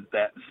spot at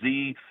that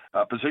Z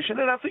position.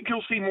 And I think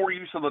you'll see more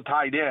use of the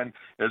tight end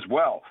as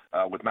well,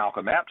 with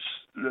Malcolm Epps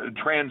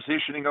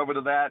transitioning over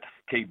to that,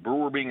 Cade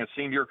Brewer being a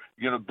senior.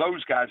 You know,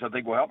 those guys I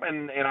think will help.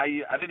 And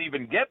I didn't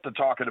even get to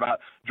talking about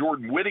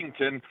Jordan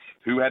Whittington,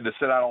 who had to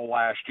sit out all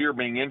last year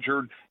being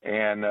injured,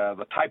 and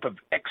the type of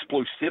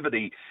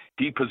explosivity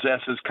he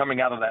possesses coming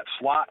out of that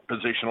slot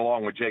position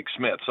along with Jake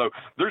Smith. So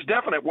there's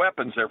definite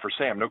weapons there for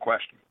Sam, no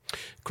question.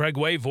 Craig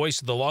Way,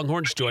 voice of the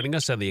Longhorns, joining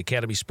us on the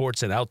Academy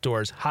Sports and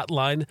Outdoors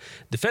hotline.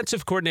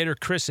 Defensive coordinator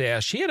Chris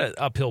Ash, he had an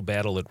uphill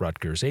battle at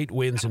Rutgers, 8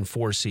 wins in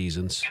 4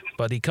 seasons,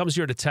 but he comes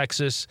here to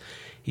Texas.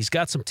 He's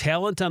got some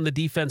talent on the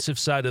defensive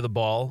side of the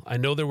ball. I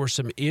know there were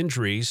some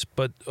injuries,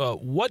 but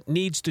what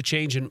needs to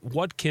change, and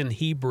what can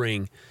he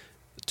bring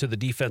to the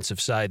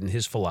defensive side in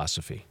his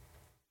philosophy?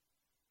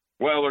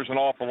 Well, there's an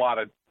awful lot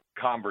of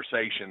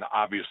conversation,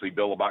 obviously,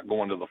 Bill, about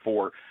going to the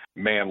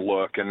 4-man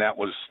look, and that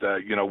was,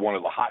 one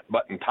of the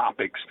hot-button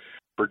topics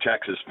for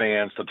Texas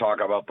fans, to talk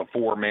about the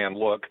 4-man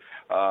look.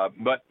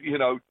 But,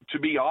 to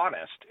be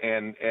honest,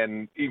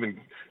 and even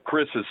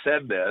Chris has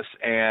said this,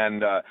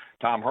 and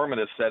Tom Herman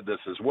has said this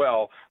as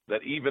well,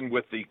 that even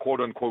with the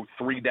quote-unquote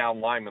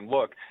 3-down lineman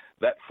look,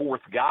 that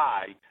 4th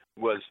guy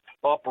was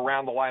up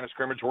around the line of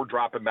scrimmage or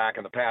dropping back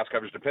in the pass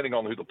coverage, depending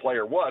on who the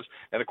player was.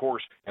 And, of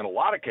course, in a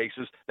lot of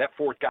cases, that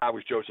 4th guy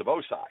was Joseph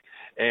Osai.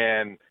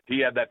 And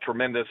he had that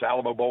tremendous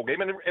Alamo Bowl game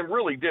and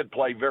really did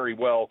play very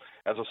well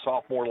as a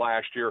sophomore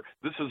last year.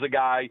 This is a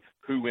guy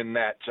who, in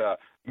that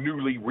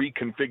newly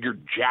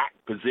reconfigured jack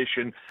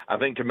position, I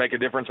think can make a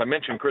difference. I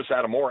mentioned Chris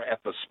Adamora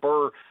at the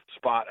spur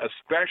spot,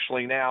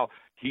 especially now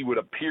he would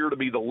appear to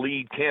be the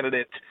lead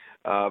candidate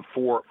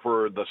for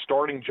the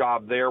starting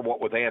job there, what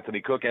with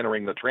Anthony Cook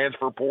entering the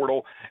transfer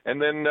portal. And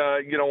then,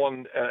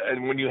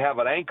 and when you have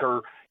an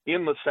anchor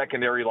in the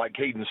secondary like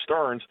Caden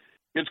Stearns,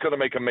 it's going to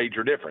make a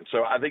major difference.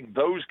 So I think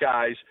those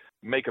guys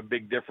make a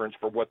big difference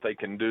for what they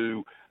can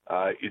do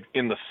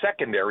in the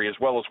secondary, as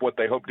well as what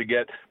they hope to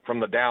get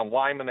from the down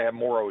linemen. They have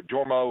Moro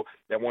Adormo,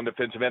 that one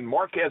defensive end.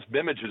 Marquez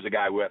Bimage is a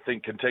guy who I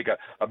think can take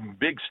a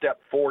big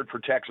step forward for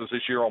Texas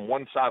this year on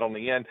one side on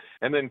the end,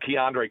 and then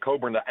Keandre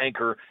Coburn, the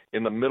anchor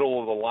in the middle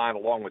of the line,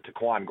 along with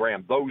Taquan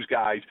Graham. Those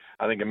guys,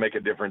 I think, can make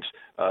a difference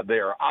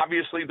there.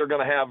 Obviously, they're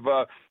going to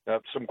have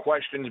some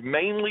questions,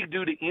 mainly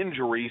due to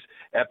injuries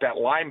at that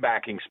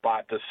linebacking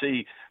spot, to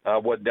see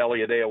what Dele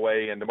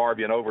Adeoye and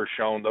DeMarvion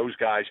Overshown, those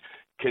guys,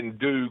 can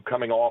do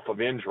coming off of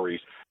injuries.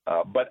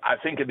 But I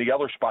think in the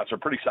other spots are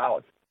pretty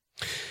solid.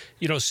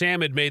 You know, Sam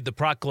had made the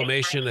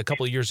proclamation a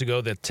couple of years ago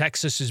that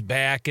Texas is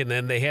back, and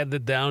then they had the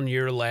down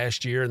year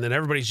last year, and then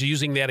everybody's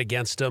using that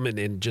against them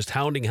and just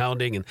hounding.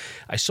 And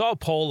I saw a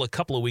poll a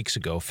couple of weeks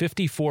ago.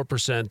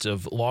 54%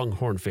 of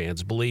Longhorn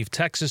fans believe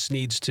Texas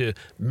needs to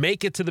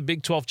make it to the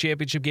Big 12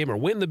 championship game or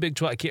win the Big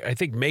 12. I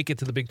think make it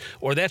to the Big,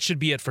 or that should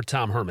be it for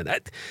Tom Herman.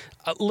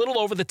 A little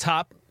over the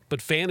top,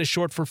 but fan is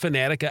short for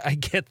fanatic. I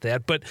get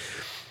that, but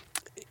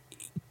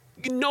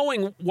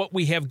knowing what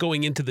we have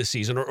going into the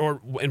season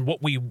and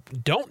what we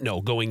don't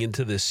know going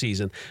into this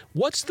season,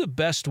 what's the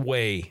best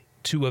way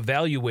to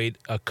evaluate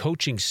a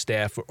coaching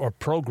staff or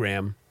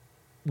program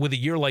with a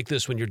year like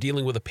this when you're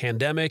dealing with a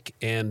pandemic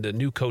and a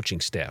new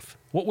coaching staff?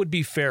 What would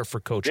be fair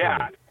for Coach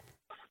Herman?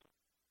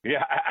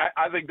 Yeah,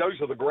 I think those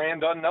are the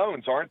grand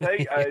unknowns, aren't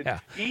they? Yeah.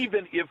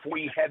 Even if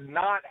we had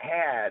not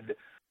had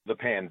the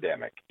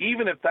pandemic,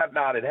 even if that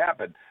not had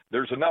happened,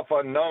 there's enough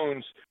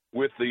unknowns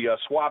with the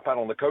swap out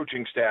on the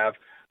coaching staff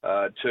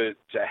to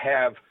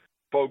have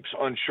folks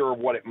unsure of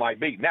what it might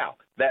be. Now,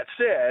 that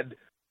said,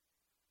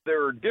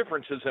 there are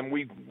differences, and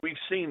we've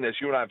seen this.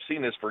 You and I have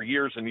seen this for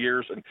years and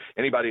years, and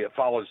anybody that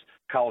follows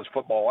college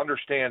football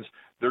understands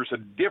there's a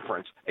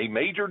difference, a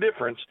major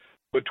difference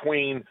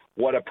between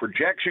what a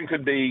projection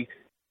could be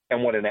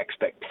and what an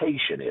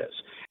expectation is.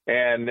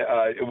 And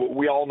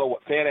we all know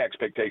what fan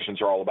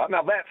expectations are all about.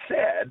 Now, that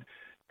said,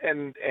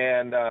 and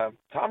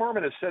Tom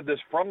Herman has said this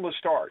from the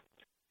start,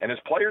 and his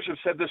players have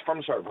said this from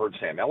the start. I've heard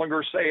Sam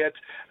Ehlinger say it.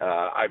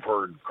 I've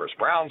heard Chris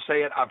Brown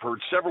say it. I've heard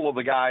several of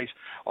the guys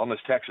on this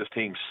Texas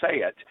team say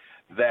it,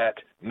 that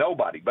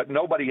nobody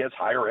has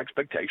higher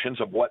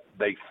expectations of what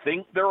they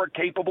think they're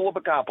capable of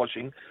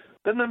accomplishing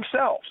than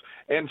themselves.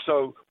 And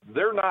so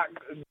they're not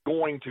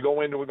going to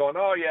go into it going,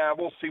 oh, yeah,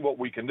 we'll see what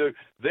we can do.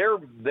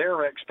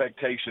 Their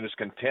expectation is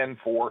contend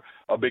for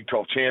a Big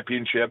 12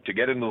 championship, to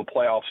get into the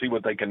playoffs, see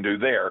what they can do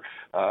there.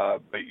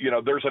 But,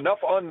 there's enough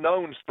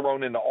unknowns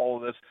thrown into all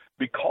of this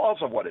because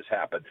of what has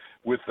happened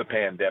with the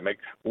pandemic,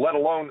 let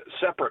alone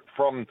separate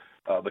from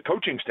the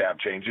coaching staff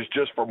changes,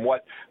 just from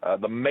what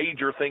the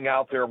major thing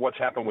out there, what's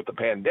happened with the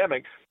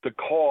pandemic, to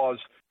cause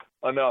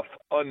enough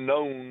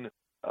unknown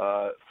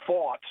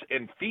thoughts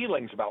and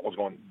feelings about what's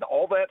going on.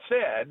 All that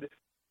said,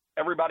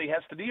 everybody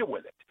has to deal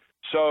with it.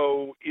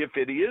 So if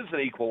it is an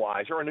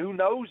equalizer, and who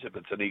knows if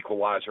it's an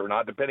equalizer or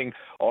not, depending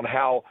on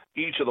how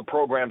each of the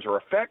programs are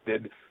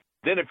affected,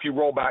 then if you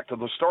roll back to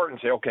the start and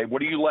say, okay,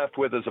 what are you left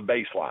with as a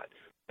baseline?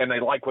 And they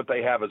like what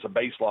they have as a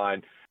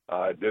baseline.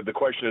 The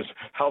question is,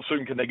 how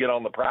soon can they get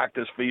on the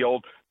practice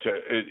field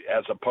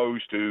as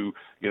opposed to,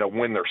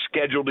 when they're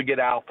scheduled to get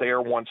out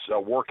there once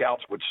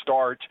workouts would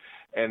start,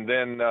 and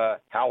then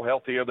how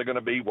healthy are they going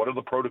to be? What are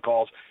the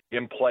protocols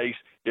in place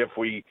if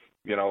we,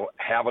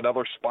 have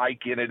another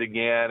spike in it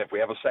again, if we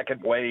have a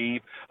second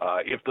wave,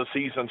 if the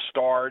season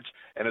starts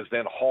and is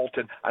then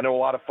halted? I know a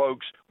lot of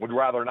folks would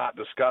rather not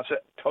discuss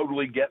it.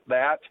 Totally get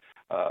that.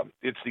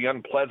 It's the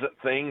unpleasant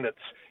thing that's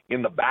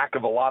in the back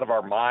of a lot of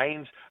our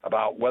minds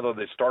about whether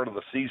the start of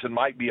the season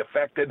might be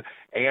affected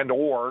and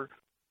or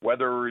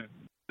whether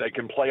they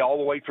can play all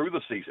the way through the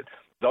season.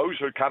 Those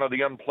are kind of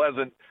the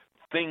unpleasant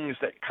things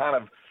that kind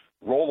of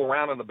roll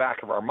around in the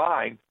back of our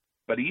mind.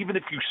 But even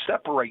if you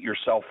separate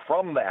yourself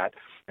from that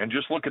and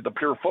just look at the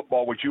pure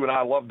football, which you and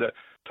I love to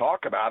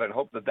talk about and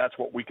hope that that's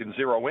what we can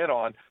zero in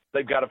on,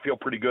 they've got to feel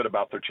pretty good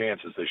about their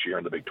chances this year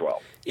in the Big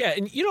 12. Yeah,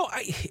 and,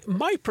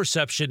 my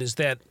perception is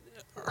that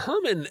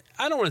Herman,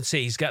 I don't want to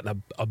say he's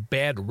gotten a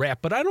bad rap,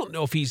 but I don't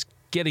know if he's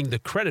getting the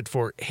credit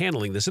for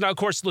handling this. And now, of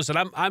course, listen,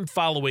 I'm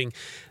following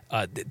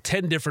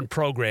 10 different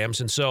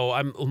programs, and so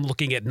I'm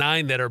looking at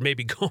 9 that are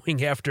maybe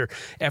going after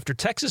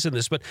Texas in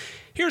this. But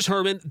here's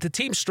Herman. The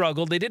team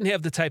struggled. They didn't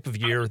have the type of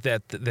year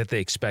that they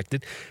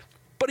expected,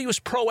 but he was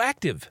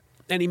proactive.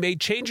 And he made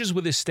changes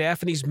with his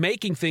staff, and he's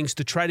making things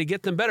to try to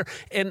get them better.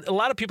 And a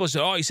lot of people say,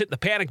 oh, he's hitting the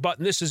panic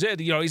button. This is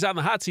it. He's on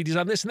the hot seat. He's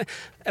on this and that.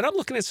 And I'm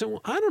looking at it saying,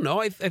 well, I don't know.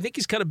 I think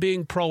he's kind of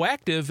being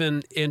proactive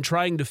and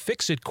trying to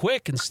fix it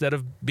quick instead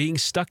of being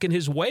stuck in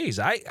his ways.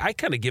 I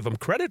kind of give him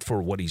credit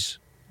for what he's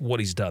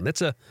done.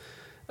 That's a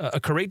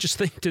courageous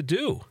thing to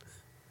do.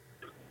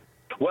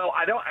 Well,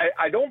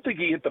 I don't think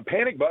he hit the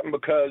panic button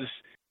because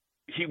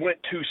he went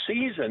 2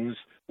 seasons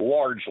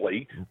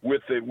largely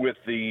with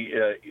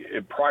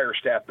the prior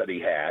staff that he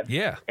had,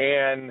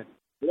 and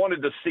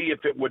wanted to see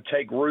if it would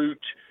take root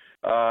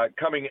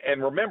coming.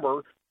 And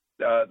remember,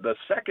 the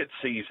second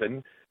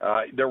season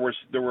there was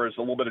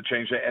a little bit of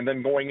change, and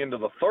then going into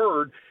the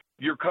third,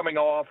 you're coming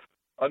off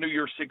a New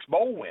Year's Six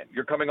bowl win.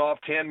 You're coming off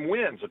 10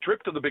 wins, a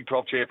trip to the Big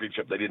 12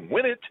 championship. They didn't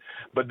win it,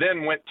 but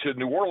then went to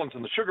New Orleans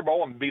in the Sugar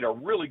Bowl and beat a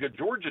really good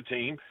Georgia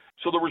team.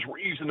 So there was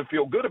reason to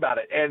feel good about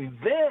it. And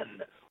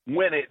then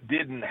when it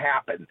didn't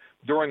happen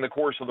during the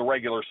course of the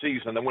regular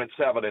season, they went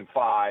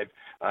 7-5.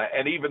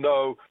 And even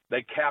though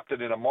they capped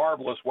it in a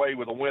marvelous way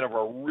with a win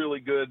over a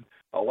really good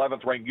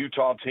 11th-ranked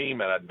Utah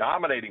team and a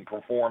dominating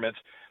performance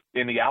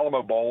in the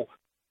Alamo Bowl,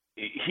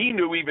 he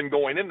knew even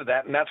going into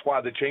that, and that's why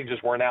the changes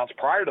were announced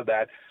prior to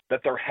that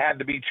there had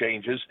to be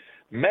changes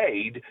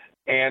made.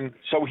 And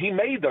so he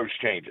made those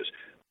changes.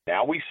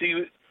 Now we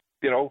see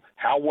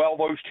how well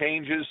those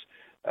changes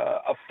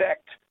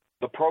affect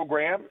the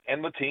program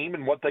and the team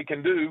and what they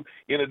can do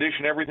in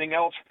addition to everything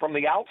else from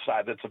the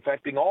outside that's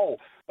affecting all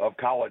of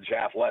college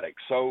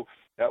athletics. So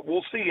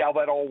we'll see how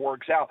that all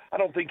works out. I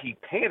don't think he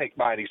panicked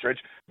by any stretch,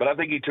 but I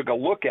think he took a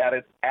look at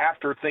it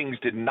after things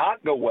did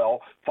not go well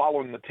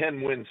following the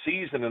 10-win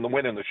season and the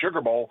win in the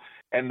Sugar Bowl,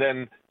 and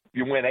then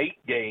you win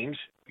 8 games.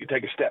 You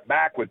take a step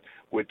back with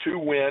 2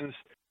 wins,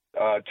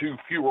 2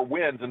 fewer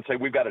wins, and say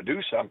we've got to do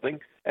something,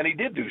 and he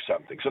did do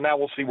something. So now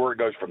we'll see where it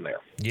goes from there.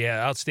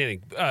 Yeah,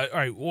 outstanding. All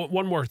right,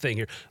 one more thing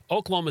here.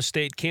 Oklahoma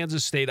State,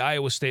 Kansas State,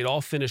 Iowa State all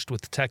finished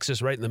with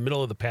Texas right in the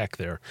middle of the pack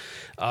there.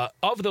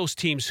 Of those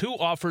teams, who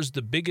offers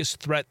the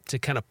biggest threat to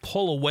kind of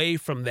pull away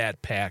from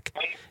that pack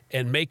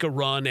and make a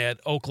run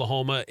at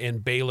Oklahoma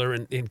and Baylor,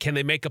 and can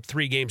they make up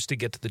 3 games to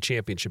get to the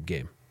championship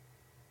game?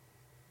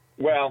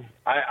 Well,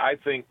 I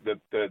think that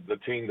the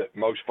team that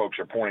most folks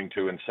are pointing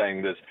to and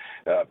saying this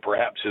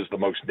perhaps is the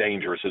most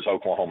dangerous is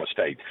Oklahoma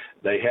State.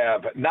 They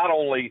have not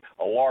only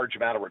a large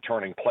amount of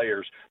returning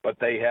players, but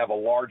they have a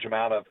large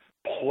amount of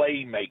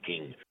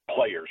playmaking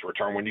players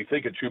return. When you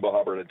think of Chuba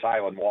Hubbard and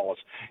Tylan Wallace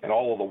and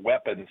all of the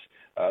weapons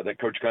that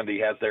Coach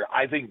Gundy has there,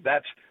 I think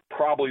that's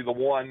probably the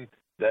one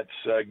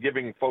that's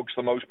giving folks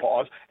the most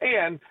pause.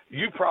 And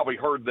you've probably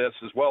heard this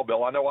as well,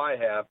 Bill. I know I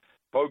have.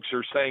 Folks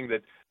are saying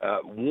that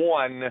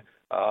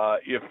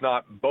if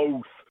not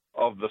both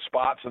of the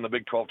spots in the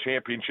Big 12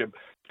 championship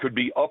could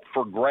be up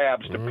for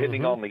grabs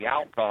depending on the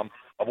outcome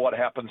of what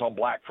happens on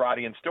Black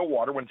Friday in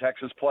Stillwater when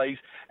Texas plays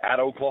at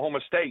Oklahoma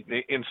State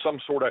in some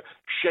sort of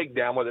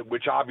shakedown with it,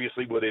 which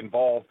obviously would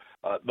involve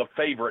the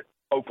favorite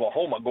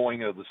Oklahoma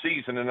going into the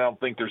season, and I don't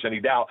think there's any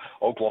doubt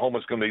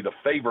Oklahoma's going to be the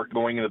favorite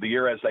going into the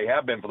year as they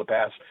have been for the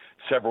past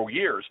several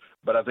years.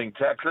 But I think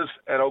Texas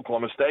and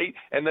Oklahoma State,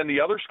 and then the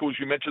other schools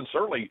you mentioned,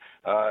 certainly,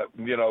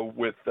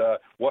 with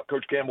what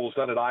Coach Campbell has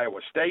done at Iowa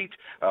State,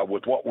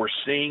 with what we're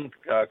seeing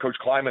Coach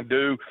Kleiman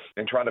do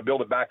and trying to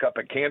build it back up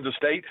at Kansas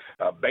State.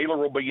 Baylor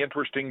will be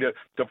interesting to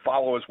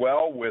follow as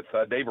well, with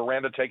Dave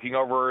Aranda taking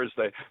over as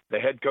the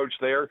head coach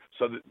there.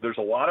 So there's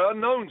a lot of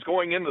unknowns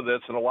going into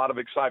this and a lot of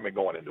excitement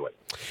going into it.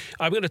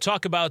 I'm going to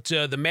talk about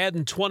the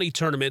Madden 20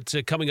 tournament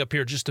coming up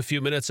here in just a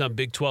few minutes on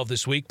Big 12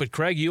 this week. But,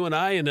 Craig, you and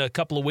I in a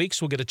couple of weeks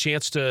will get a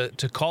chance to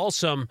call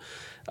some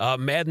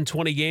Madden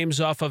 20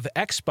 games off of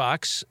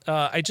Xbox.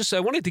 I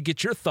wanted to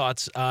get your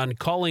thoughts on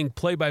calling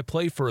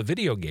play-by-play for a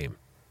video game.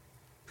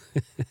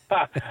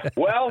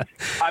 Well,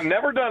 I've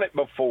never done it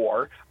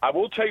before. I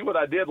will tell you what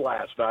I did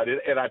last night,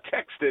 and I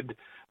texted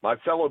my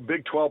fellow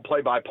Big 12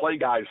 play-by-play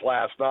guys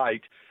last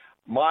night.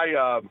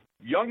 My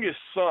youngest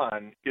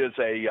son is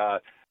a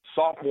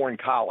sophomore in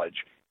college,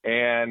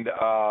 and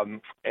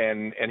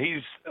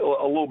he's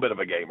a little bit of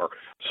a gamer.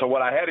 So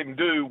what I had him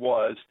do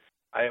was,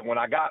 when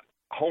I got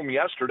home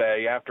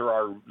yesterday after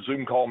our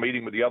Zoom call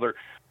meeting with the other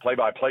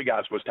play-by-play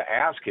guys, was to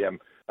ask him,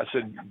 I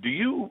said, do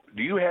you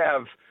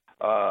have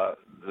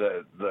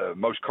the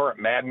most current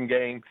Madden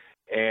game?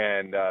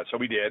 And so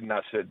we did, and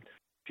I said,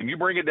 can you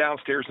bring it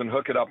downstairs and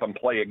hook it up and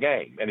play a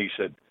game? And he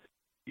said,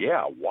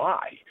 yeah,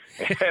 why?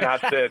 And I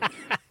said,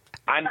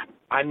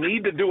 I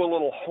need to do a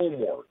little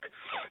homework.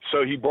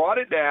 So he brought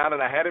it down,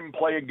 and I had him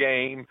play a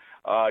game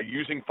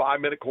using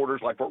 5-minute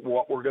quarters like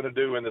what we're going to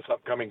do in this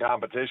upcoming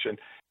competition.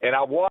 And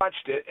I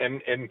watched it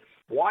and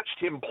watched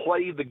him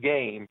play the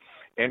game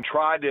and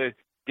try to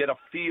get a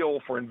feel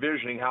for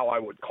envisioning how I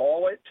would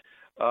call it.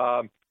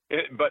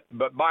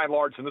 But by and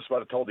large, and this is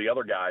what I told the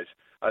other guys,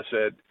 I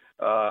said,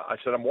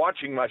 I'm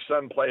watching my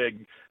son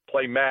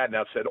play Madden.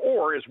 I said,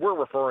 or as we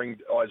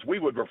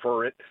would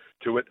refer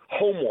to it,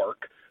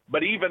 homework.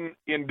 But even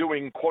in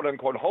doing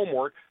quote-unquote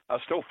homework, I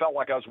still felt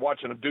like I was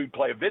watching a dude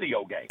play a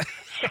video game.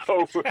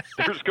 So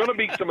there's going to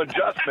be some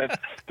adjustments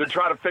to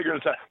try to figure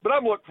this out. But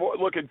I'm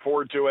looking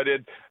forward to it.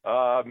 And,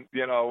 I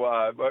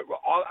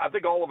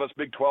think all of us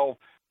Big 12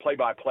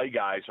 play-by-play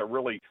guys are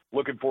really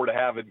looking forward to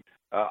having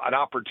an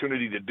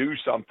opportunity to do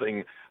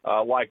something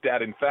like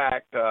that. In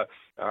fact,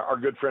 our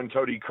good friend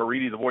Tony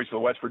Caridi, the voice of the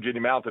West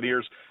Virginia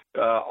Mountaineers,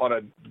 on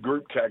a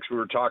group text, we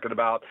were talking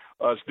about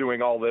us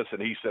doing all this,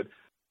 and he said,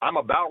 I'm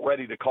about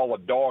ready to call a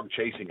dog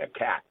chasing a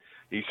cat.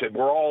 He said,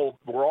 we're all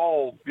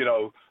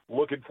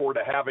looking forward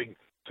to having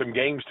some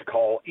games to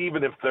call,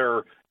 even if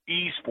they're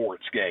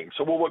esports games.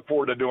 So we'll look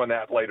forward to doing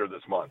that later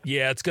this month.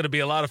 Yeah, it's going to be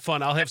a lot of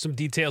fun. I'll have some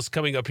details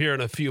coming up here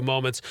in a few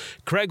moments.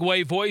 Craig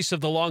Way, voice of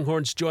the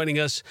Longhorns, joining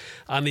us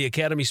on the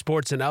Academy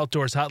Sports and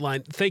Outdoors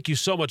Hotline. Thank you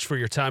so much for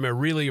your time. I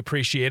really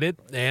appreciate it.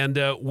 And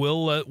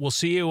we'll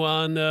see you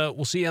on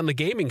the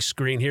gaming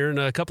screen here in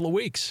a couple of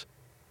weeks.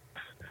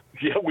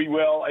 Yeah, we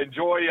will.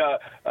 Enjoy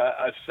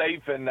a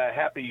safe and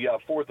happy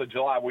 4th of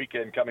July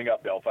weekend coming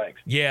up, Bill.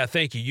 Thanks. Yeah,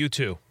 thank you. You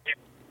too.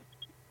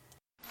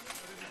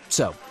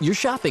 So, you're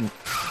shopping,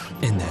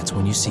 and that's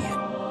when you see it.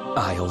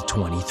 Aisle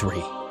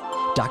 23.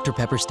 Dr.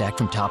 Pepper stacked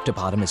from top to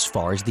bottom as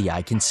far as the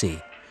eye can see.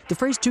 The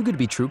phrase too good to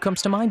be true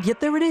comes to mind, yet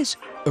there it is.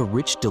 A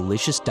rich,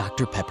 delicious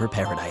Dr. Pepper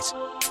paradise.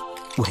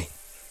 Wait,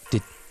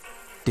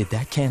 did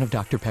that can of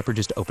Dr. Pepper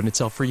just open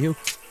itself for you?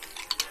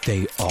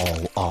 They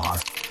all are.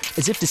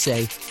 As if to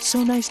say,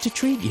 so nice to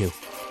treat you.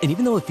 And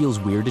even though it feels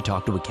weird to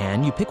talk to a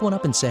can, you pick one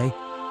up and say,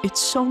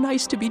 "It's so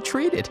nice to be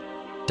treated."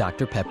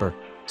 Dr. Pepper,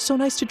 so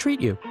nice to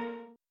treat you.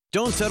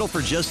 Don't settle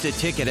for just a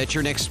ticket at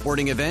your next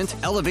sporting event.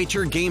 Elevate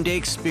your game day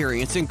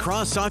experience and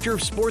cross off your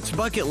sports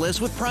bucket list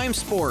with Prime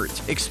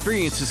Sport.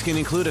 Experiences can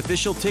include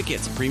official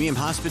tickets, premium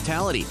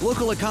hospitality,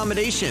 local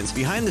accommodations,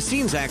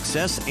 behind-the-scenes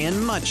access,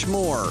 and much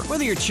more.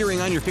 Whether you're cheering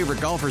on your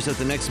favorite golfers at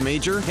the next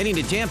major, heading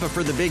to Tampa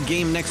for the big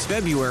game next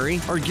February,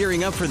 or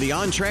gearing up for the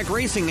on-track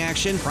racing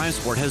action, Prime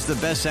Sport has the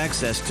best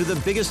access to the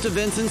biggest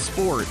events in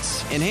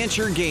sports. Enhance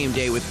your game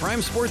day with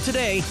Prime Sport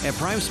today at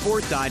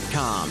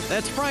primesport.com.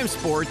 That's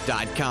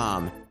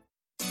primesport.com.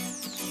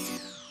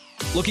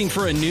 Looking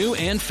for a new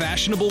and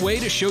fashionable way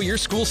to show your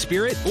school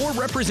spirit or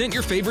represent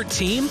your favorite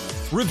team?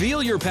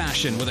 Reveal your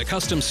passion with a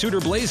custom suit or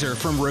blazer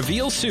from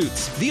Reveal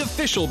Suits, the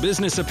official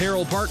business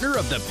apparel partner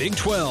of the Big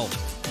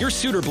 12. Your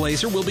suit or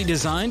blazer will be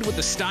designed with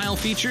the style,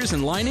 features,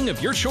 and lining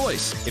of your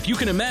choice. If you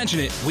can imagine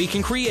it, we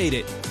can create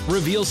it.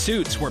 Reveal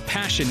Suits, where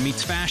passion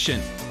meets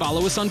fashion.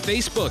 Follow us on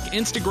Facebook,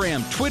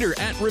 Instagram, Twitter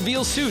at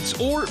Reveal Suits,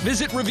 or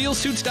visit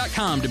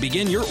RevealSuits.com to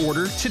begin your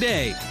order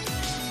today.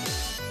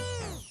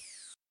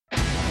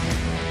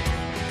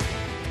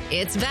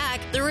 It's back,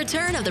 the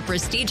return of the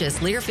prestigious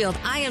Learfield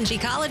IMG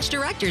College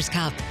Directors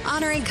Cup,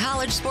 honoring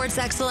college sports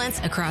excellence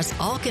across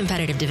all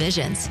competitive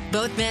divisions,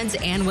 both men's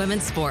and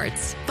women's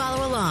sports.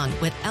 Follow along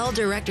with L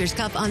Directors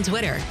Cup on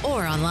Twitter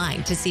or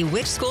online to see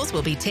which schools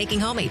will be taking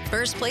home a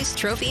first place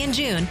trophy in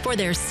June for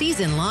their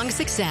season-long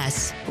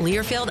success.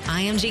 Learfield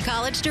IMG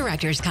College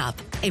Directors Cup,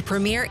 a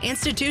premier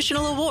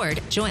institutional award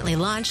jointly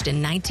launched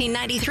in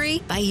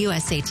 1993 by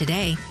USA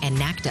Today and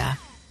NACDA.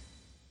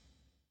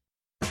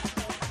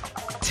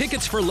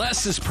 Tickets for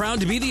Less is proud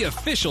to be the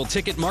official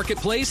ticket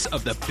marketplace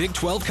of the Big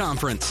 12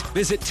 Conference.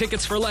 Visit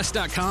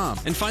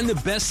ticketsforless.com and find the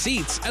best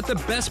seats at the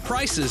best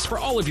prices for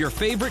all of your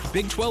favorite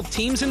Big 12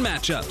 teams and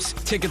matchups.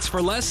 Tickets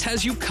for Less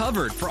has you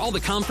covered for all the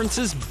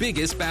conference's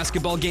biggest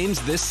basketball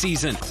games this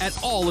season at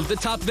all of the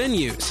top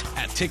venues.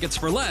 At Tickets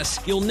for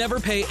Less, you'll never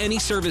pay any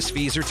service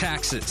fees or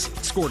taxes.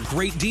 Score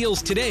great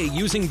deals today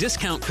using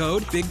discount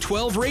code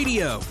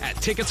Big12Radio at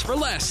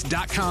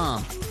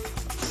ticketsforless.com.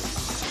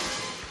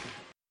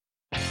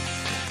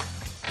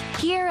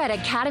 Here at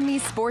Academy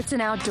Sports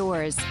and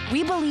Outdoors,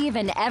 we believe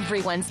in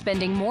everyone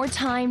spending more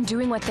time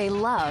doing what they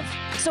love.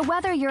 So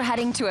whether you're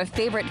heading to a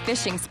favorite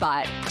fishing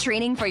spot,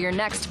 training for your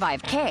next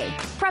 5K,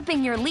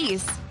 prepping your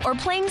lease, or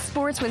playing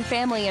sports with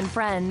family and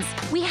friends,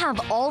 we have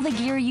all the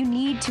gear you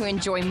need to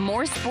enjoy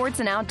more sports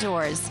and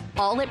outdoors,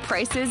 all at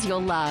prices you'll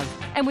love.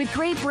 And with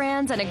great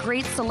brands and a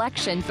great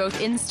selection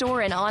both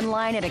in-store and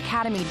online at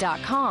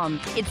academy.com,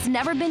 it's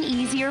never been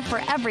easier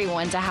for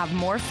everyone to have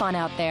more fun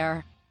out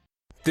there.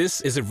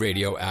 This is a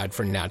radio ad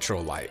for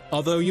Natural Light,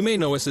 although you may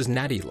know us as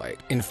Natty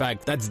Light. In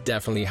fact, that's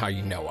definitely how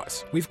you know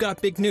us. We've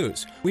got big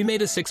news. We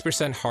made a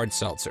 6% hard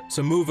seltzer,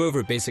 so move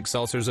over basic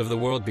seltzers of the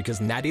world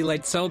because Natty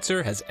Light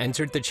Seltzer has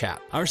entered the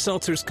chat. Our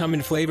seltzers come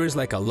in flavors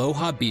like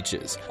Aloha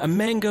Beaches, a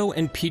mango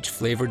and peach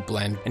flavored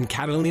blend, and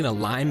Catalina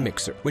Lime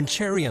Mixer, when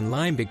cherry and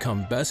lime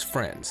become best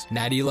friends.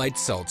 Natty Light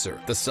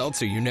Seltzer, the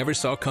seltzer you never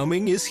saw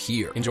coming, is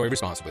here. Enjoy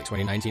responsibly.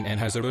 2019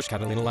 Anheuser-Busch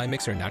Catalina Lime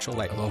Mixer, Natural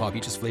Light, Aloha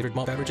Beaches flavored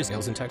malt beverages,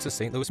 ales in Texas,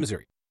 St. Louis,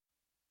 Missouri.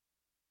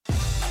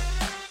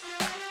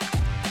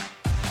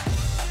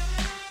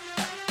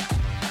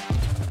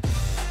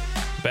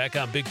 Back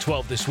on Big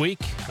 12 this week,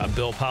 I'm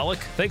Bill Pollock.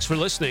 Thanks for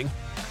listening.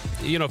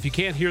 You know, if you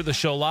can't hear the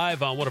show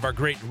live on one of our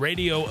great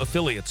radio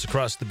affiliates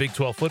across the Big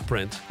 12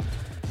 footprint,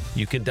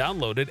 you can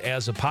download it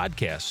as a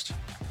podcast.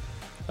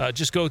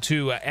 Just go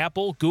to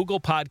Apple, Google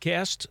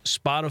Podcast,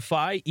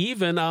 Spotify,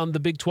 even on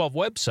the Big 12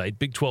 website,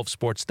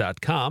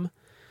 big12sports.com.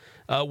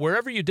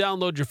 Wherever you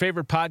download your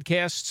favorite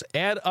podcasts,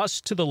 add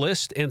us to the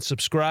list and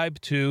subscribe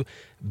to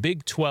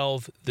Big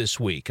 12 This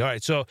Week. All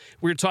right, so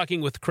we're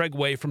talking with Craig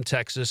Way from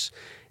Texas,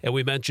 and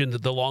we mentioned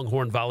the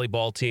Longhorn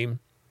volleyball team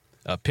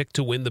picked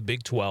to win the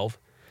Big 12.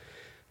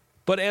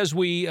 But as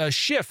we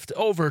shift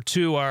over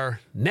to our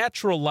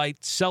Natural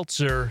Light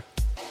Seltzer,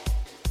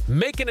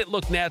 making it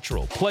look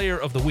natural, Player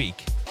of the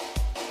Week,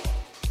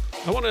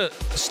 I want to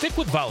stick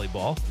with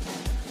volleyball,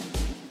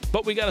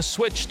 but we got to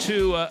switch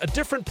to a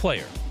different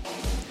player.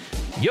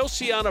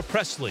 Yosiana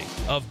Presley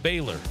of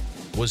Baylor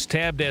was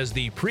tabbed as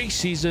the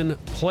preseason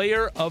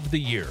Player of the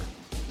Year.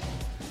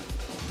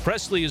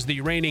 Presley is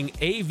the reigning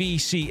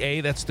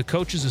AVCA, that's the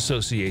Coaches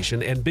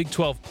Association, and Big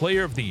 12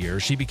 Player of the Year.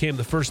 She became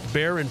the first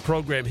Bear in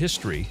program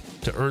history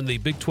to earn the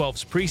Big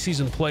 12's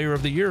preseason Player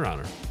of the Year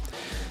honor.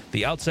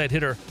 The outside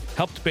hitter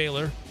helped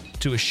Baylor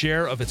to a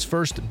share of its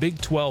first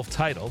Big 12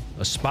 title,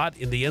 a spot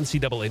in the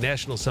NCAA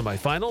National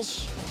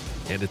Semifinals,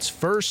 and its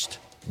first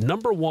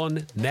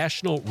 #1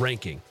 national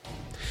ranking.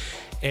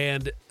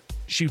 And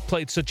she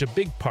played such a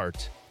big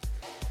part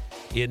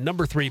in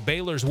 #3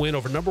 Baylor's win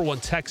over #1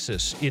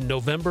 Texas in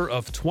November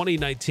of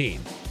 2019.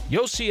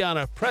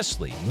 Yosiana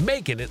Presley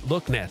making it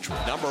look natural.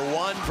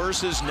 #1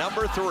 versus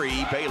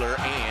 #3, Baylor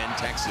and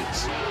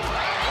Texas.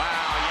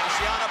 Wow,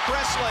 Yosiana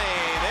Presley,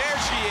 there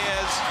she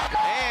is.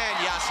 And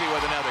Yossi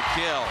with another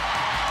kill.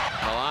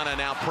 Milana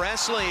now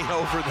Presley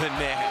over the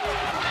net.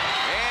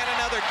 And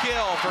another Another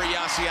kill for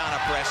Yasiana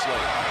Presley.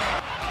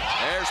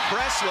 There's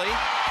Presley.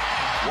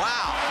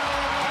 Wow.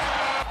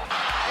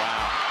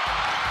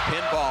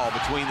 Pinball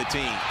between the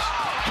teams.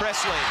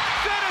 Presley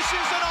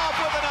finishes it off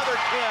with another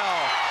kill.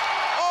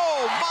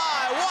 Oh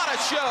my, what a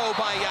show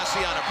by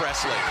Yasiana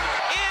Presley.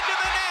 Into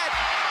the net.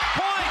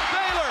 Point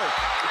Baylor.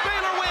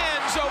 Baylor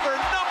wins over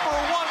number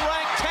 1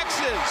 ranked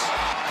Texas.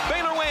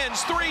 Baylor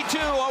wins 3-2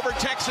 over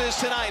Texas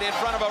tonight in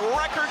front of a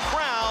record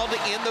crowd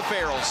in the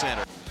Farrell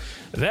Center.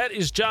 That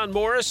is John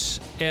Morris,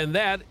 and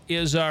that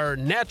is our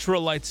Natural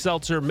Light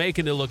Seltzer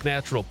Making It Look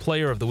Natural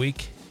Player of the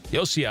Week,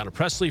 Yasiana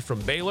Presley from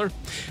Baylor.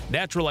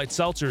 Natural Light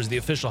Seltzer is the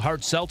official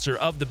hard seltzer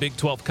of the Big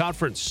 12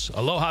 Conference.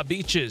 Aloha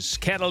Beaches,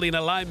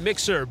 Catalina Lime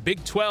Mixer,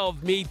 Big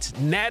 12 meets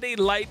Natty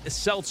Light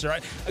Seltzer.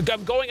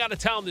 I'm going out of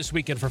town this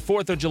weekend for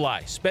 4th of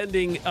July,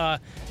 spending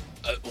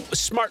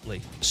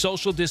smartly,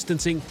 social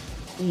distancing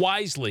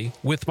wisely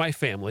with my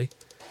family.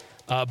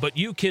 But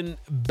you can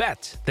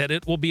bet that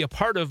it will be a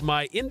part of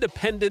my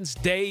Independence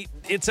Day.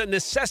 It's a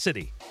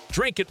necessity.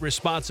 Drink it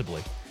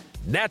responsibly.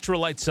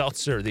 Natural Light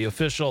Seltzer, the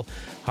official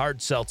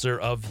hard seltzer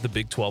of the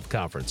Big 12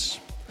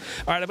 Conference.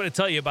 All right, I'm going to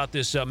tell you about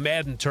this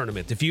Madden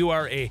tournament. If you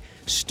are a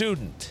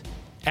student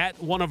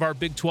at one of our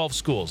Big 12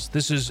 schools,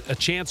 this is a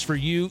chance for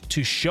you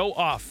to show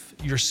off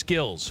your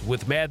skills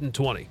with Madden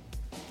 20.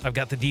 I've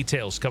got the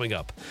details coming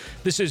up.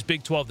 This is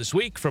Big 12 This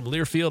Week from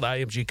Learfield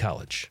IMG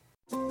College.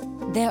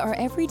 There are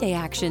everyday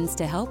actions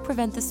to help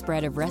prevent the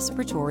spread of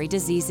respiratory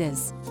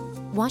diseases.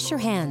 Wash your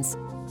hands.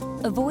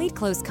 Avoid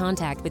close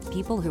contact with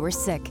people who are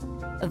sick.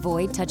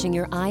 Avoid touching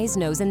your eyes,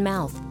 nose, and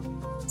mouth.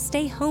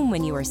 Stay home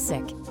when you are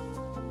sick.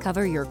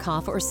 Cover your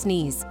cough or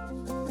sneeze.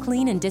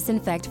 Clean and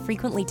disinfect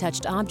frequently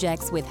touched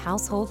objects with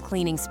household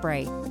cleaning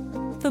spray.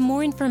 For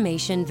more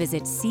information,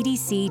 visit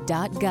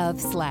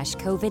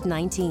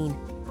cdc.gov/COVID-19.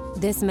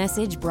 This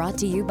message brought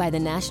to you by the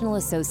National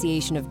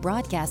Association of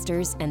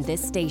Broadcasters and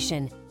this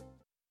station.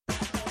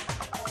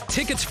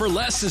 Tickets for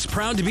Less is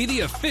proud to be the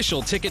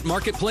official ticket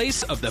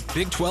marketplace of the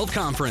Big 12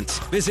 Conference.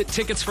 Visit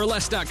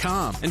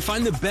ticketsforless.com and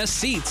find the best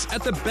seats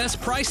at the best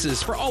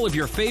prices for all of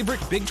your favorite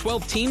Big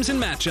 12 teams and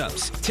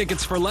matchups.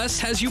 Tickets for Less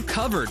has you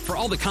covered for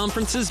all the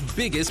conference's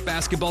biggest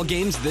basketball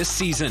games this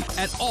season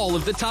at all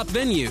of the top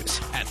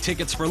venues. At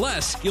Tickets for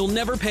Less, you'll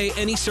never pay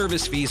any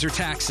service fees or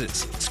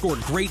taxes. Score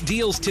great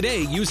deals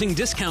today using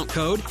discount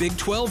code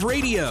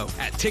Big12Radio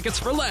at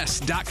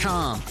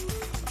ticketsforless.com.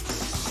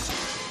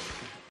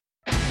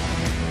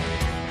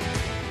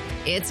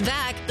 It's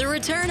back, the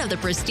return of the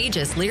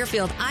prestigious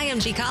Learfield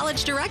IMG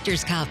College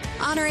Directors Cup,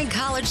 honoring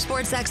college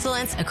sports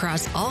excellence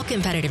across all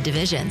competitive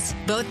divisions,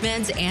 both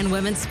men's and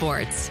women's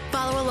sports.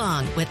 Follow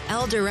along with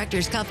L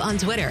Directors Cup on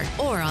Twitter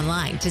or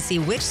online to see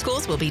which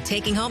schools will be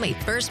taking home a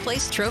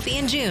first-place trophy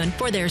in June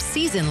for their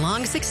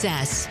season-long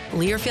success.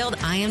 Learfield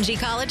IMG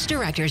College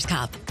Directors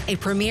Cup, a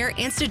premier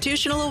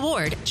institutional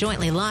award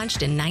jointly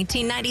launched in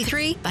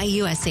 1993 by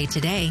USA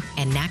Today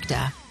and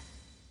NACDA.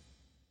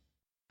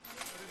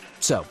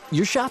 So,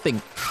 you're shopping,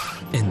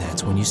 and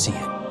that's when you see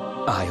it.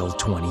 Aisle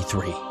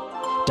 23.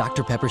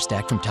 Dr. Pepper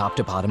stacked from top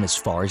to bottom as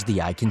far as the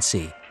eye can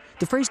see.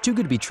 The phrase too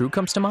good to be true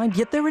comes to mind,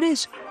 yet there it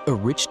is. A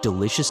rich,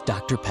 delicious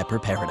Dr. Pepper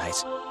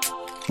paradise.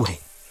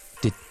 Wait,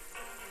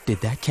 did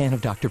that can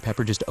of Dr.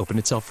 Pepper just open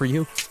itself for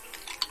you?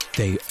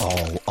 They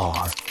all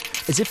are.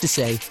 As if to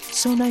say,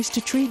 so nice to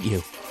treat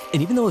you.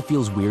 And even though it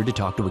feels weird to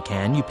talk to a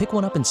can, you pick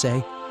one up and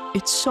say,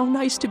 it's so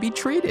nice to be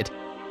treated.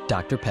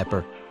 Dr.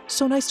 Pepper,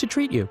 so nice to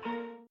treat you.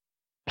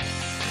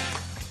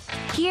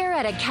 Here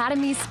at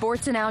Academy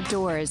Sports and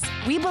Outdoors,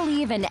 we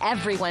believe in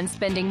everyone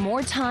spending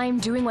more time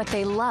doing what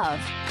they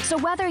love. So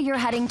whether you're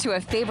heading to a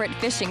favorite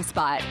fishing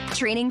spot,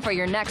 training for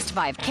your next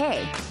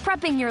 5K,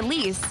 prepping your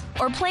lease,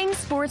 or playing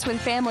sports with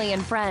family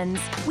and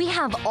friends, we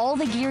have all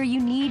the gear you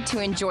need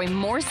to enjoy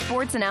more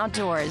sports and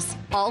outdoors,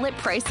 all at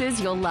prices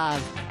you'll love.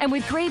 And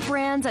with great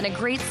brands and a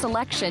great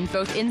selection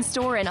both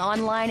in-store and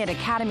online at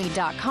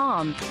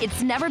academy.com,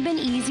 it's never been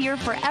easier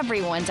for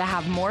everyone to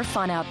have more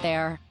fun out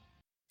there.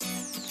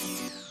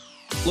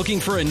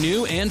 Looking for a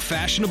new and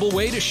fashionable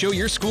way to show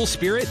your school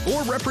spirit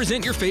or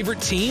represent your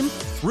favorite team?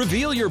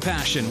 Reveal your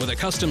passion with a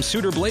custom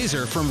suit or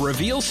blazer from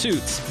Reveal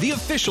Suits, the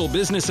official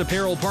business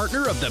apparel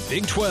partner of the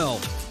Big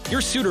 12.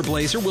 Your suit or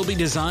blazer will be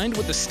designed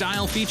with the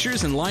style,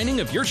 features, and lining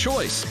of your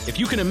choice. If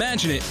you can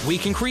imagine it, we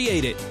can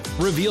create it.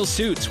 Reveal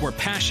Suits, where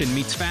passion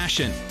meets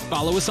fashion.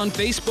 Follow us on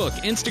Facebook,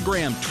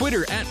 Instagram,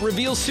 Twitter at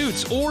Reveal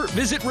Suits, or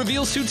visit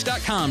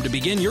RevealSuits.com to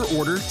begin your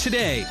order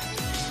today.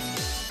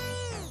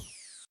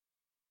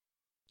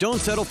 Don't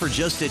settle for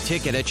just a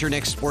ticket at your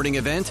next sporting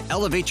event.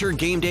 Elevate your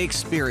game day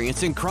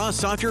experience and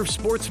cross off your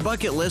sports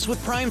bucket list with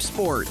Prime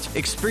Sport.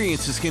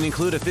 Experiences can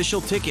include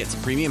official tickets,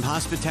 premium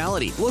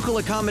hospitality, local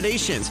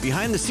accommodations,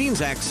 behind-the-scenes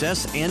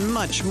access, and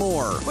much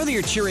more. Whether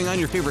you're cheering on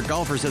your favorite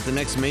golfers at the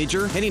next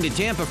major, heading to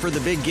Tampa for the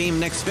big game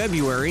next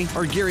February,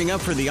 or gearing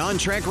up for the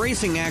on-track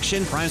racing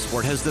action, Prime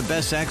Sport has the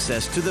best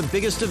access to the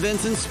biggest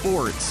events in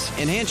sports.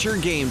 Enhance your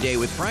game day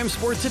with Prime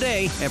Sport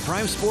today at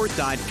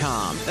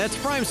primesport.com. That's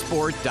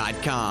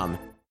primesport.com.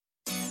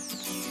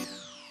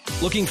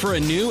 Looking for a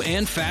new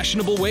and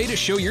fashionable way to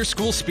show your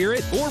school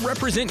spirit or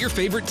represent your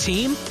favorite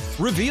team?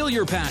 Reveal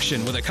your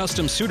passion with a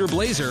custom suit or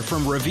blazer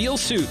from Reveal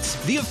Suits,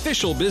 the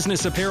official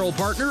business apparel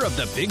partner of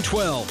the Big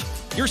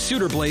 12. Your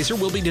suit or blazer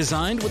will be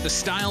designed with the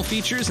style,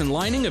 features, and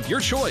lining of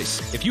your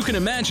choice. If you can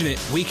imagine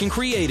it, we can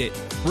create it.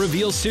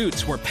 Reveal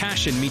Suits, where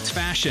passion meets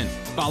fashion.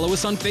 Follow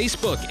us on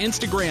Facebook,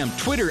 Instagram,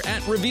 Twitter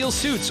at Reveal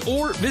Suits,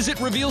 or visit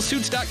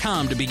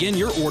RevealSuits.com to begin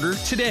your order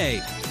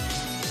today.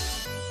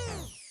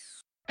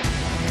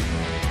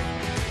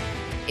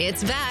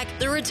 It's back,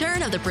 the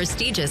return of the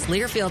prestigious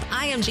Learfield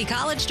IMG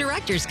College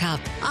Directors Cup,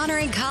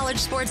 honoring college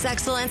sports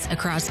excellence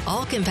across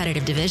all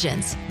competitive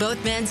divisions,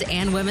 both men's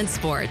and women's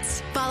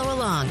sports. Follow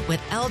along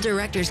with L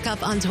Directors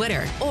Cup on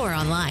Twitter or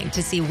online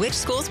to see which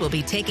schools will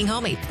be taking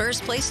home a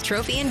first place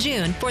trophy in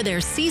June for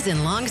their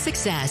season-long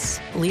success.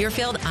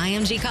 Learfield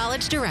IMG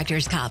College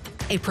Directors Cup,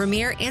 a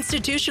premier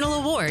institutional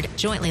award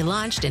jointly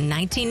launched in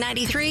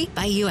 1993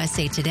 by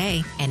USA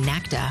Today and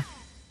NACDA.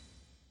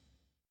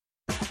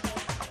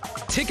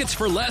 Tickets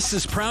for Less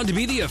is proud to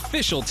be the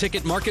official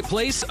ticket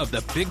marketplace of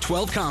the Big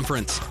 12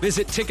 Conference.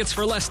 Visit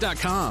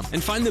ticketsforless.com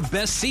and find the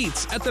best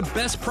seats at the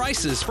best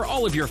prices for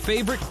all of your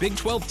favorite Big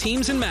 12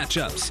 teams and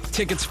matchups.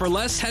 Tickets for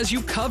Less has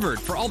you covered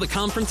for all the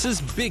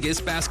conference's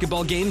biggest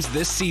basketball games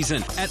this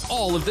season at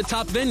all of the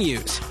top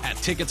venues. At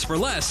Tickets for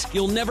Less,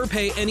 you'll never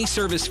pay any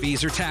service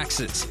fees or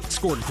taxes.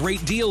 Score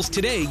great deals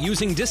today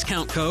using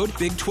discount code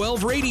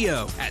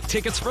Big12Radio at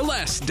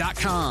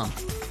ticketsforless.com.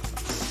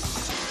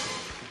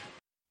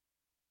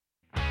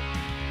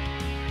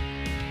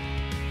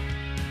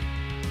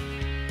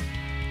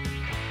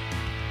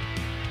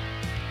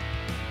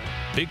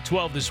 Big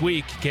 12 this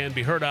week can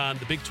be heard on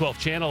the Big 12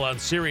 channel on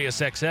Sirius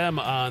XM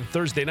on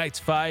Thursday nights,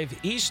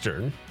 5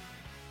 Eastern.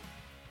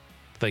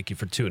 Thank you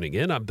for tuning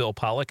in. I'm Bill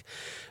Pollack.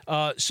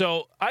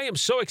 So I am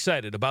so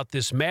excited about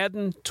this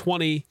Madden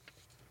 20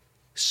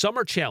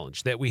 Summer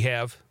Challenge that we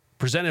have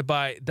presented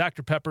by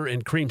Dr. Pepper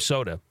and Cream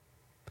Soda.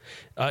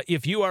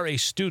 If you are a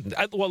student,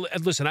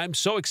 listen, I'm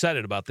so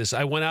excited about this.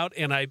 I went out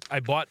and I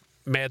bought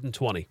Madden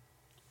 20.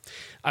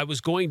 I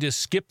was going to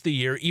skip the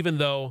year, even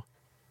though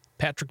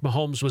Patrick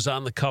Mahomes was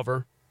on the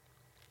cover.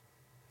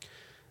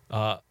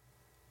 I'm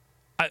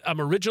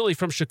originally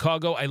from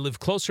Chicago. I live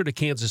closer to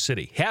Kansas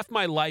City. Half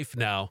my life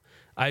now,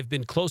 I've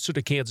been closer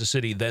to Kansas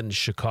City than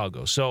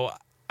Chicago. So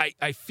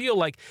I feel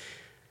like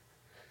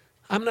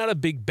I'm not a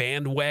big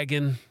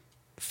bandwagon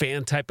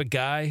fan type of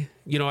guy.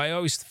 You know, I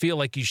always feel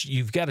like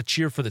you've got to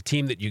cheer for the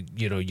team that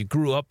you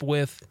grew up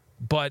with.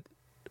 But,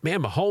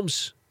 man,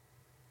 Mahomes,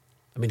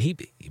 I mean, he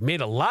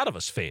made a lot of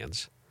us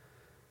fans.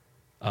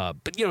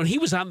 But, you know, and he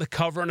was on the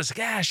cover, and I was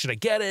like, should I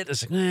get it? I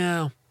was like,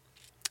 no,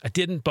 I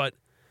didn't. But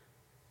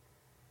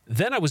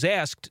then I was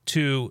asked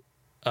to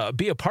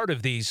be a part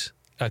of these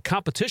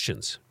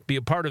competitions, be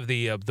a part of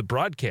the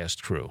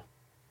broadcast crew.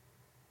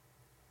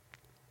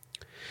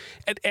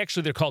 And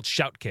actually, they're called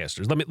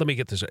shoutcasters. Let me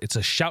get this. It's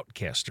a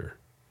shoutcaster.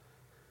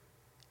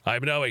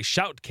 I'm now a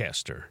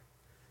shoutcaster.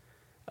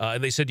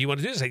 And they said, do you want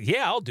to do this? I said,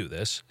 yeah, I'll do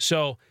this.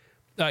 So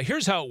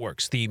here's how it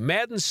works. The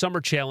Madden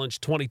Summer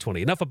Challenge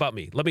 2020. Enough about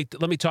me. Let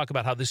me talk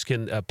about how this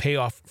can pay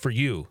off for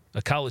you,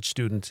 a college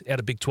student at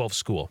a Big 12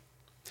 school.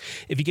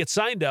 If you get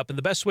signed up, and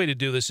the best way to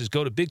do this is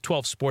go to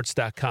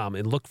Big12Sports.com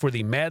and look for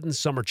the Madden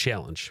Summer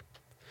Challenge.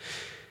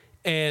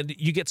 And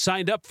you get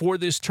signed up for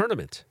this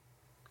tournament.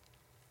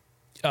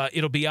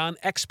 It'll be on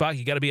Xbox.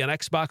 You got to be on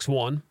Xbox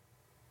One.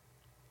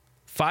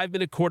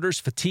 5-minute quarters.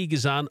 Fatigue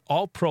is on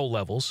all pro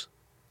levels.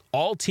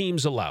 All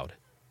teams allowed.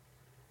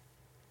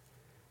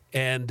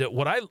 And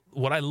what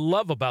I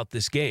love about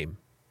this game,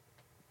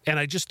 and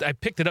I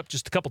picked it up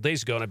just a couple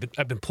days ago, and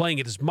I've been playing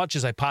it as much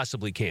as I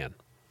possibly can.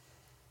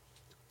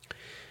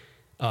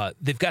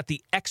 They've got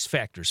the X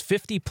factors,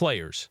 50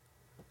 players,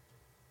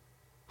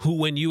 who,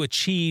 when you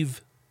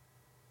achieve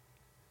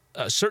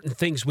certain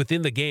things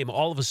within the game,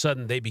 all of a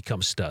sudden they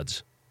become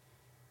studs.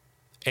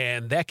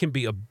 And that can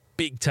be a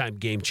big-time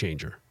game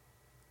changer.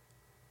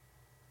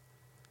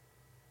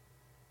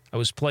 I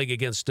was playing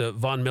against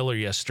Von Miller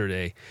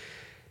yesterday,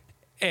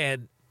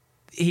 and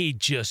he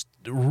just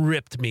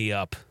ripped me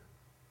up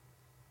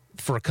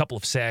for a couple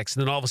of sacks.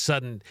 And then all of a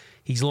sudden,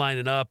 he's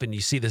lining up, and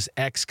you see this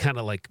X kind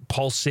of like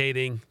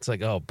pulsating. It's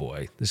like, oh,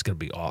 boy, this is going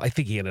to be all. I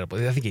think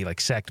he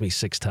sacked me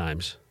 6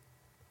 times.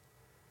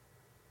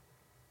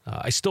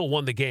 I still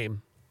won the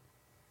game,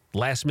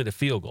 last-minute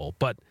field goal.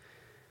 But,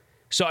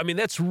 so, I mean,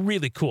 that's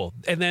really cool.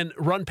 And then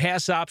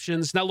run-pass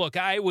options. Now, look,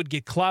 I would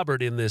get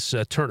clobbered in this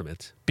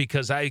tournament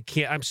because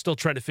I'm still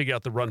trying to figure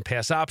out the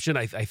run-pass option.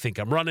 I think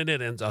I'm running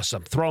it, and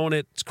I'm throwing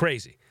it. It's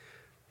crazy.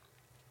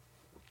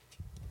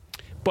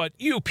 But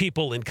you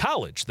people in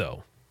college,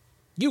 though,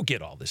 you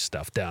get all this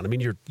stuff down. I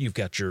mean, you've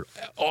got your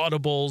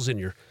audibles and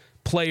your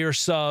player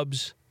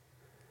subs.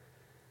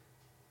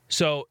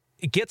 So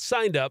get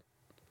signed up.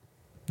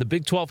 The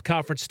Big 12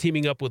 Conference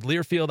teaming up with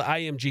Learfield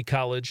IMG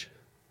College.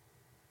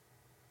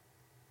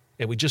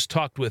 And we just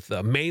talked with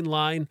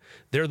Mainline.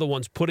 They're the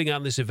ones putting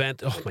on this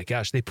event. Oh, my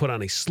gosh, they put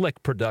on a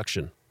slick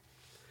production.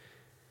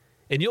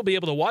 And you'll be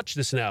able to watch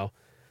this now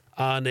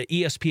on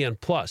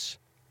ESPN+.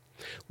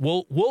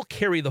 We'll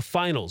carry the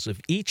finals of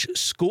each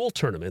school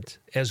tournament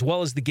as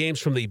well as the games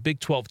from the Big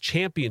 12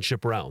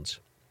 championship rounds.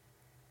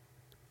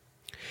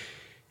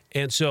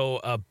 And so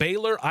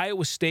Baylor,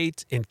 Iowa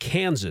State, and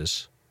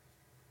Kansas,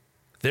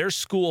 their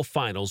school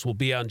finals will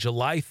be on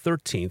July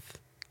 13th.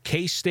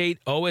 K-State,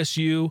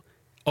 OSU,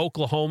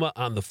 Oklahoma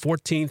on the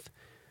 14th.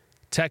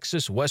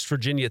 Texas, West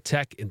Virginia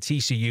Tech, and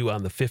TCU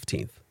on the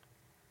 15th.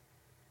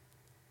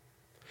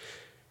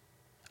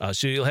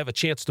 So you'll have a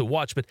chance to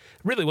watch, but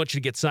I really want you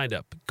to get signed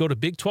up. Go to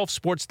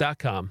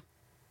Big12Sports.com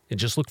and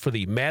just look for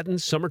the Madden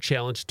Summer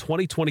Challenge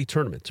 2020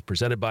 tournament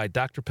presented by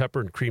Dr.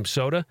 Pepper and Cream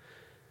Soda,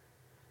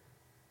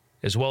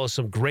 as well as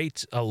some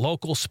great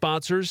local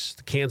sponsors,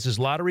 the Kansas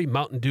Lottery,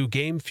 Mountain Dew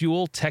Game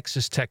Fuel,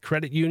 Texas Tech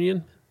Credit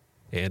Union,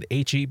 and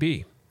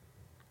HEB.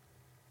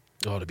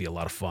 Oh, it'll be a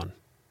lot of fun.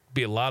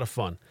 Be a lot of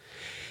fun.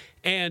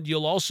 And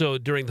you'll also,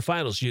 during the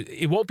finals,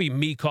 it won't be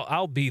me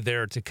I'll be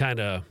there to kind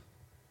of,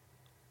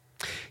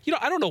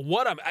 I don't know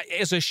what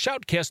as a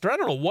shoutcaster, I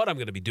don't know what I'm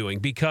going to be doing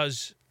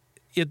because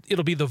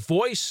it'll be the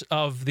voice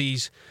of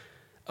these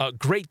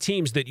great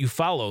teams that you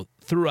follow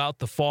throughout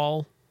the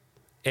fall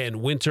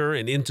and winter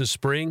and into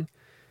spring.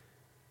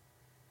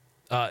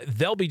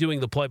 They'll be doing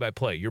the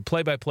play-by-play. Your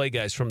play-by-play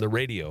guys from the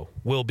radio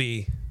will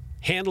be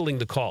handling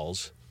the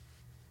calls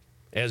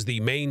as the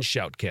main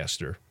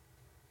shoutcaster.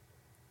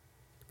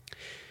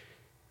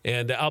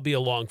 And I'll be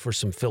along for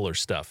some filler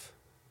stuff.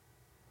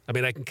 I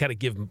mean, I can kind of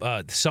give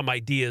some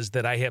ideas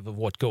that I have of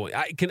what's going.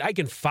 I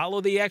can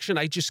follow the action.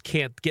 I just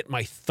can't get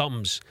my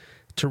thumbs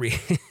to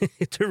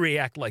to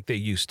react like they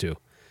used to.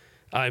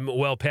 I'm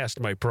well past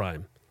my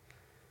prime.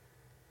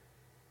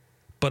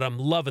 But I'm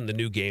loving the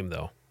new game,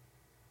 though.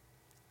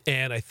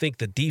 And I think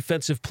the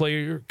defensive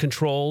player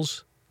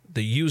controls,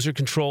 the user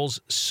controls,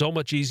 so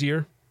much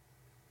easier.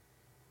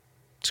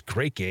 It's a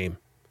great game.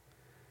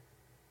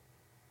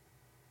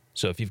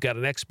 So if you've got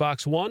an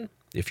Xbox One,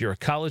 if you're a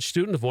college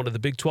student of one of the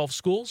Big 12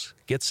 schools,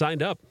 get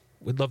signed up.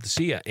 We'd love to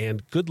see you,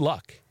 and good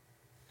luck.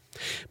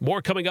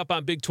 More coming up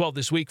on Big 12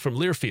 this week from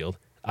Learfield,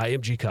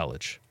 IMG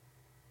College.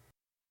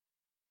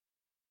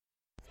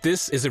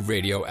 This is a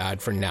radio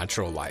ad for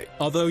Natural Light.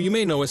 Although you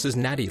may know us as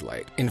Natty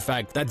Light. In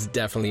fact, that's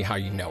definitely how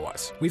you know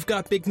us. We've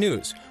got big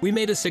news. We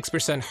made a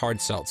 6% hard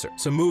seltzer.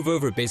 So move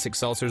over basic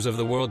seltzers of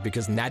the world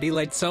because Natty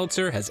Light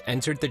Seltzer has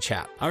entered the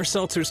chat. Our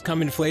seltzers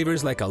come in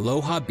flavors like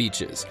Aloha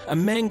Beaches, a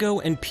mango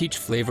and peach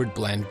flavored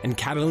blend, and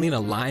Catalina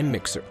Lime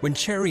Mixer. When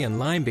cherry and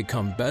lime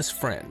become best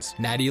friends.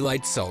 Natty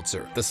Light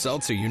Seltzer. The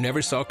seltzer you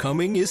never saw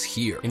coming is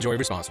here. Enjoy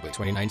responsibly.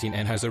 2019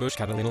 Anheuser-Busch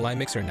Catalina Lime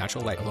Mixer and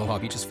Natural Light Aloha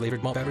Beaches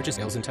flavored malt beverages.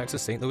 Sales in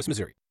Texas, St. Louis,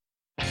 Missouri.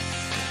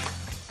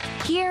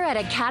 Here at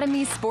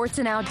Academy Sports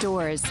and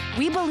Outdoors,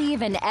 we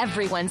believe in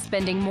everyone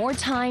spending more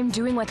time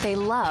doing what they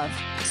love.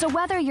 So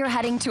whether you're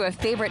heading to a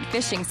favorite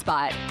fishing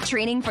spot,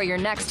 training for your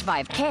next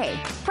 5K,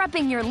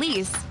 prepping your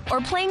lease,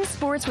 or playing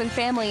sports with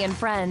family and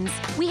friends,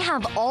 we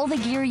have all the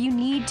gear you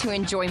need to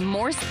enjoy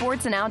more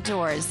sports and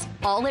outdoors,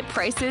 all at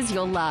prices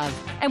you'll love.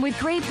 And with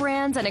great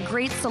brands and a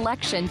great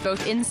selection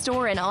both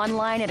in-store and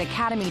online at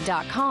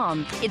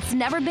academy.com, it's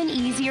never been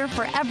easier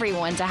for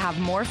everyone to have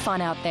more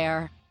fun out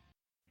there.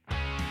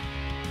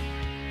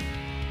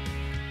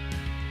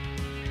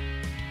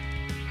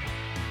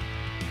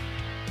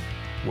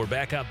 We're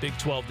back on Big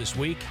 12 this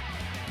week.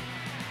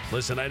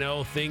 Listen, I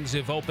know things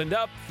have opened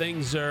up.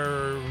 Things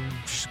are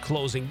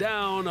closing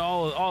down,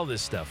 all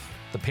this stuff.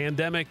 The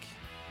pandemic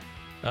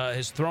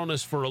has thrown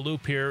us for a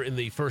loop here in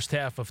the first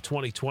half of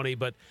 2020,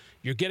 but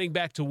you're getting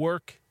back to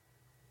work.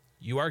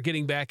 You are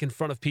getting back in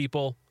front of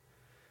people.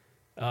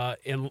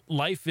 And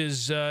life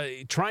is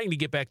trying to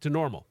get back to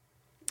normal.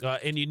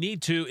 And you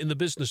need to in the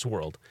business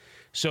world.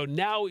 So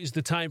now is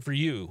the time for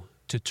you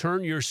to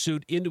turn your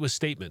suit into a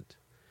statement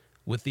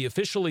with the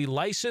officially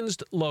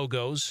licensed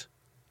logos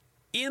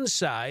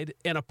inside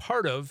and a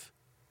part of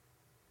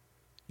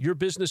your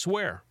business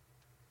wear.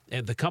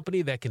 And the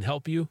company that can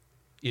help you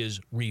is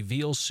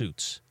Reveal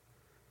Suits.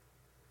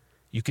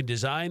 You can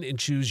design and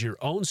choose your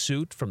own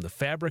suit from the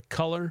fabric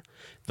color,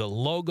 the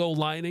logo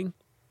lining,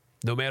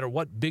 no matter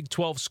what Big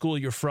 12 school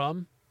you're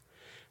from.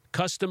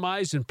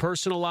 Customize and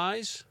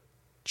personalize.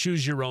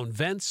 Choose your own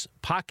vents,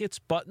 pockets,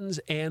 buttons,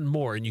 and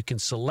more. And you can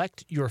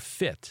select your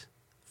fit.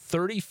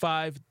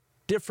 35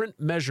 different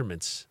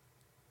measurements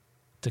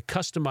to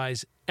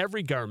customize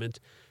every garment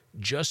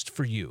just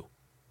for you.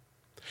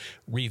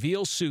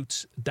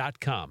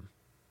 RevealSuits.com.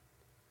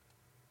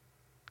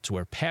 It's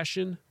where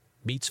passion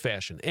meets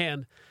fashion.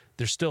 And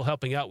they're still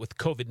helping out with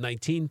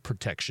COVID-19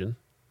 protection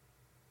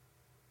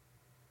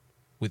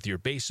with your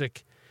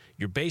basic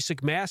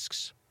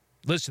masks.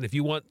 Listen, if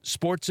you want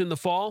sports in the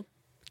fall,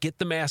 get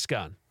the mask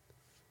on.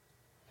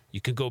 You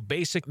can go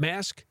basic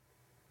mask,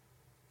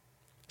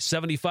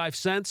 75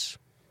 cents.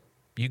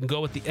 You can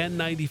go with the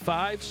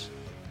N95s,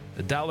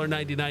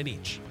 $1.99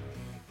 each.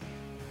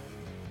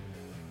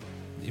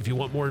 If you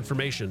want more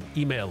information,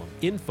 email them,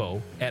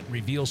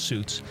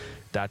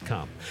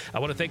 info@revealsuits.com. I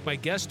want to thank my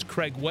guest,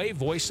 Craig Way,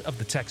 voice of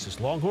the Texas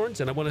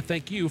Longhorns, and I want to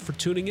thank you for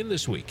tuning in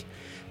this week.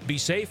 Be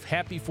safe.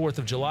 Happy 4th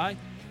of July.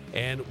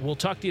 And we'll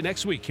talk to you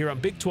next week here on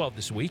Big 12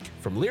 This Week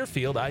from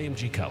Learfield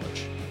IMG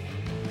College.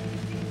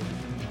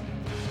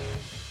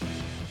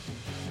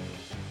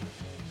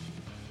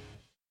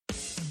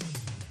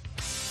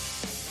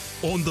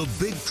 On the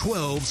Big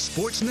 12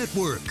 Sports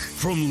Network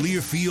from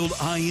Learfield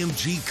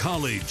IMG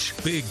College,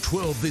 Big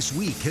 12 This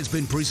Week has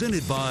been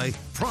presented by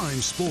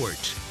Prime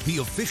Sport, the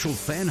official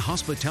fan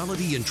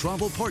hospitality and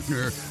travel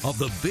partner of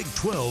the Big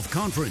 12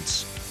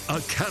 Conference.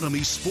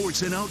 Academy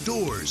Sports and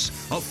Outdoors,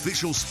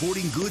 official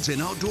sporting goods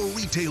and outdoor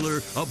retailer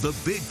of the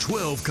Big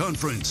 12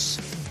 Conference.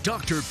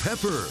 Dr.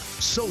 Pepper,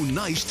 so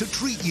nice to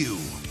treat you.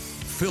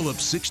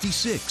 Phillips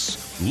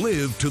 66,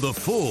 live to the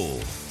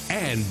full.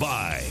 And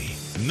by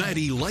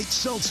Natty Light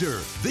Seltzer.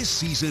 This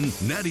season,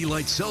 Natty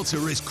Light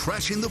Seltzer is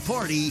crashing the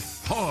party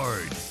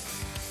hard.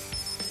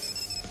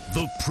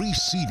 The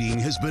preceding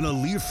has been a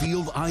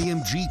Learfield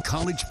IMG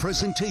College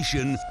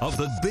presentation of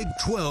the Big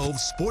 12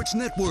 Sports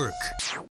Network.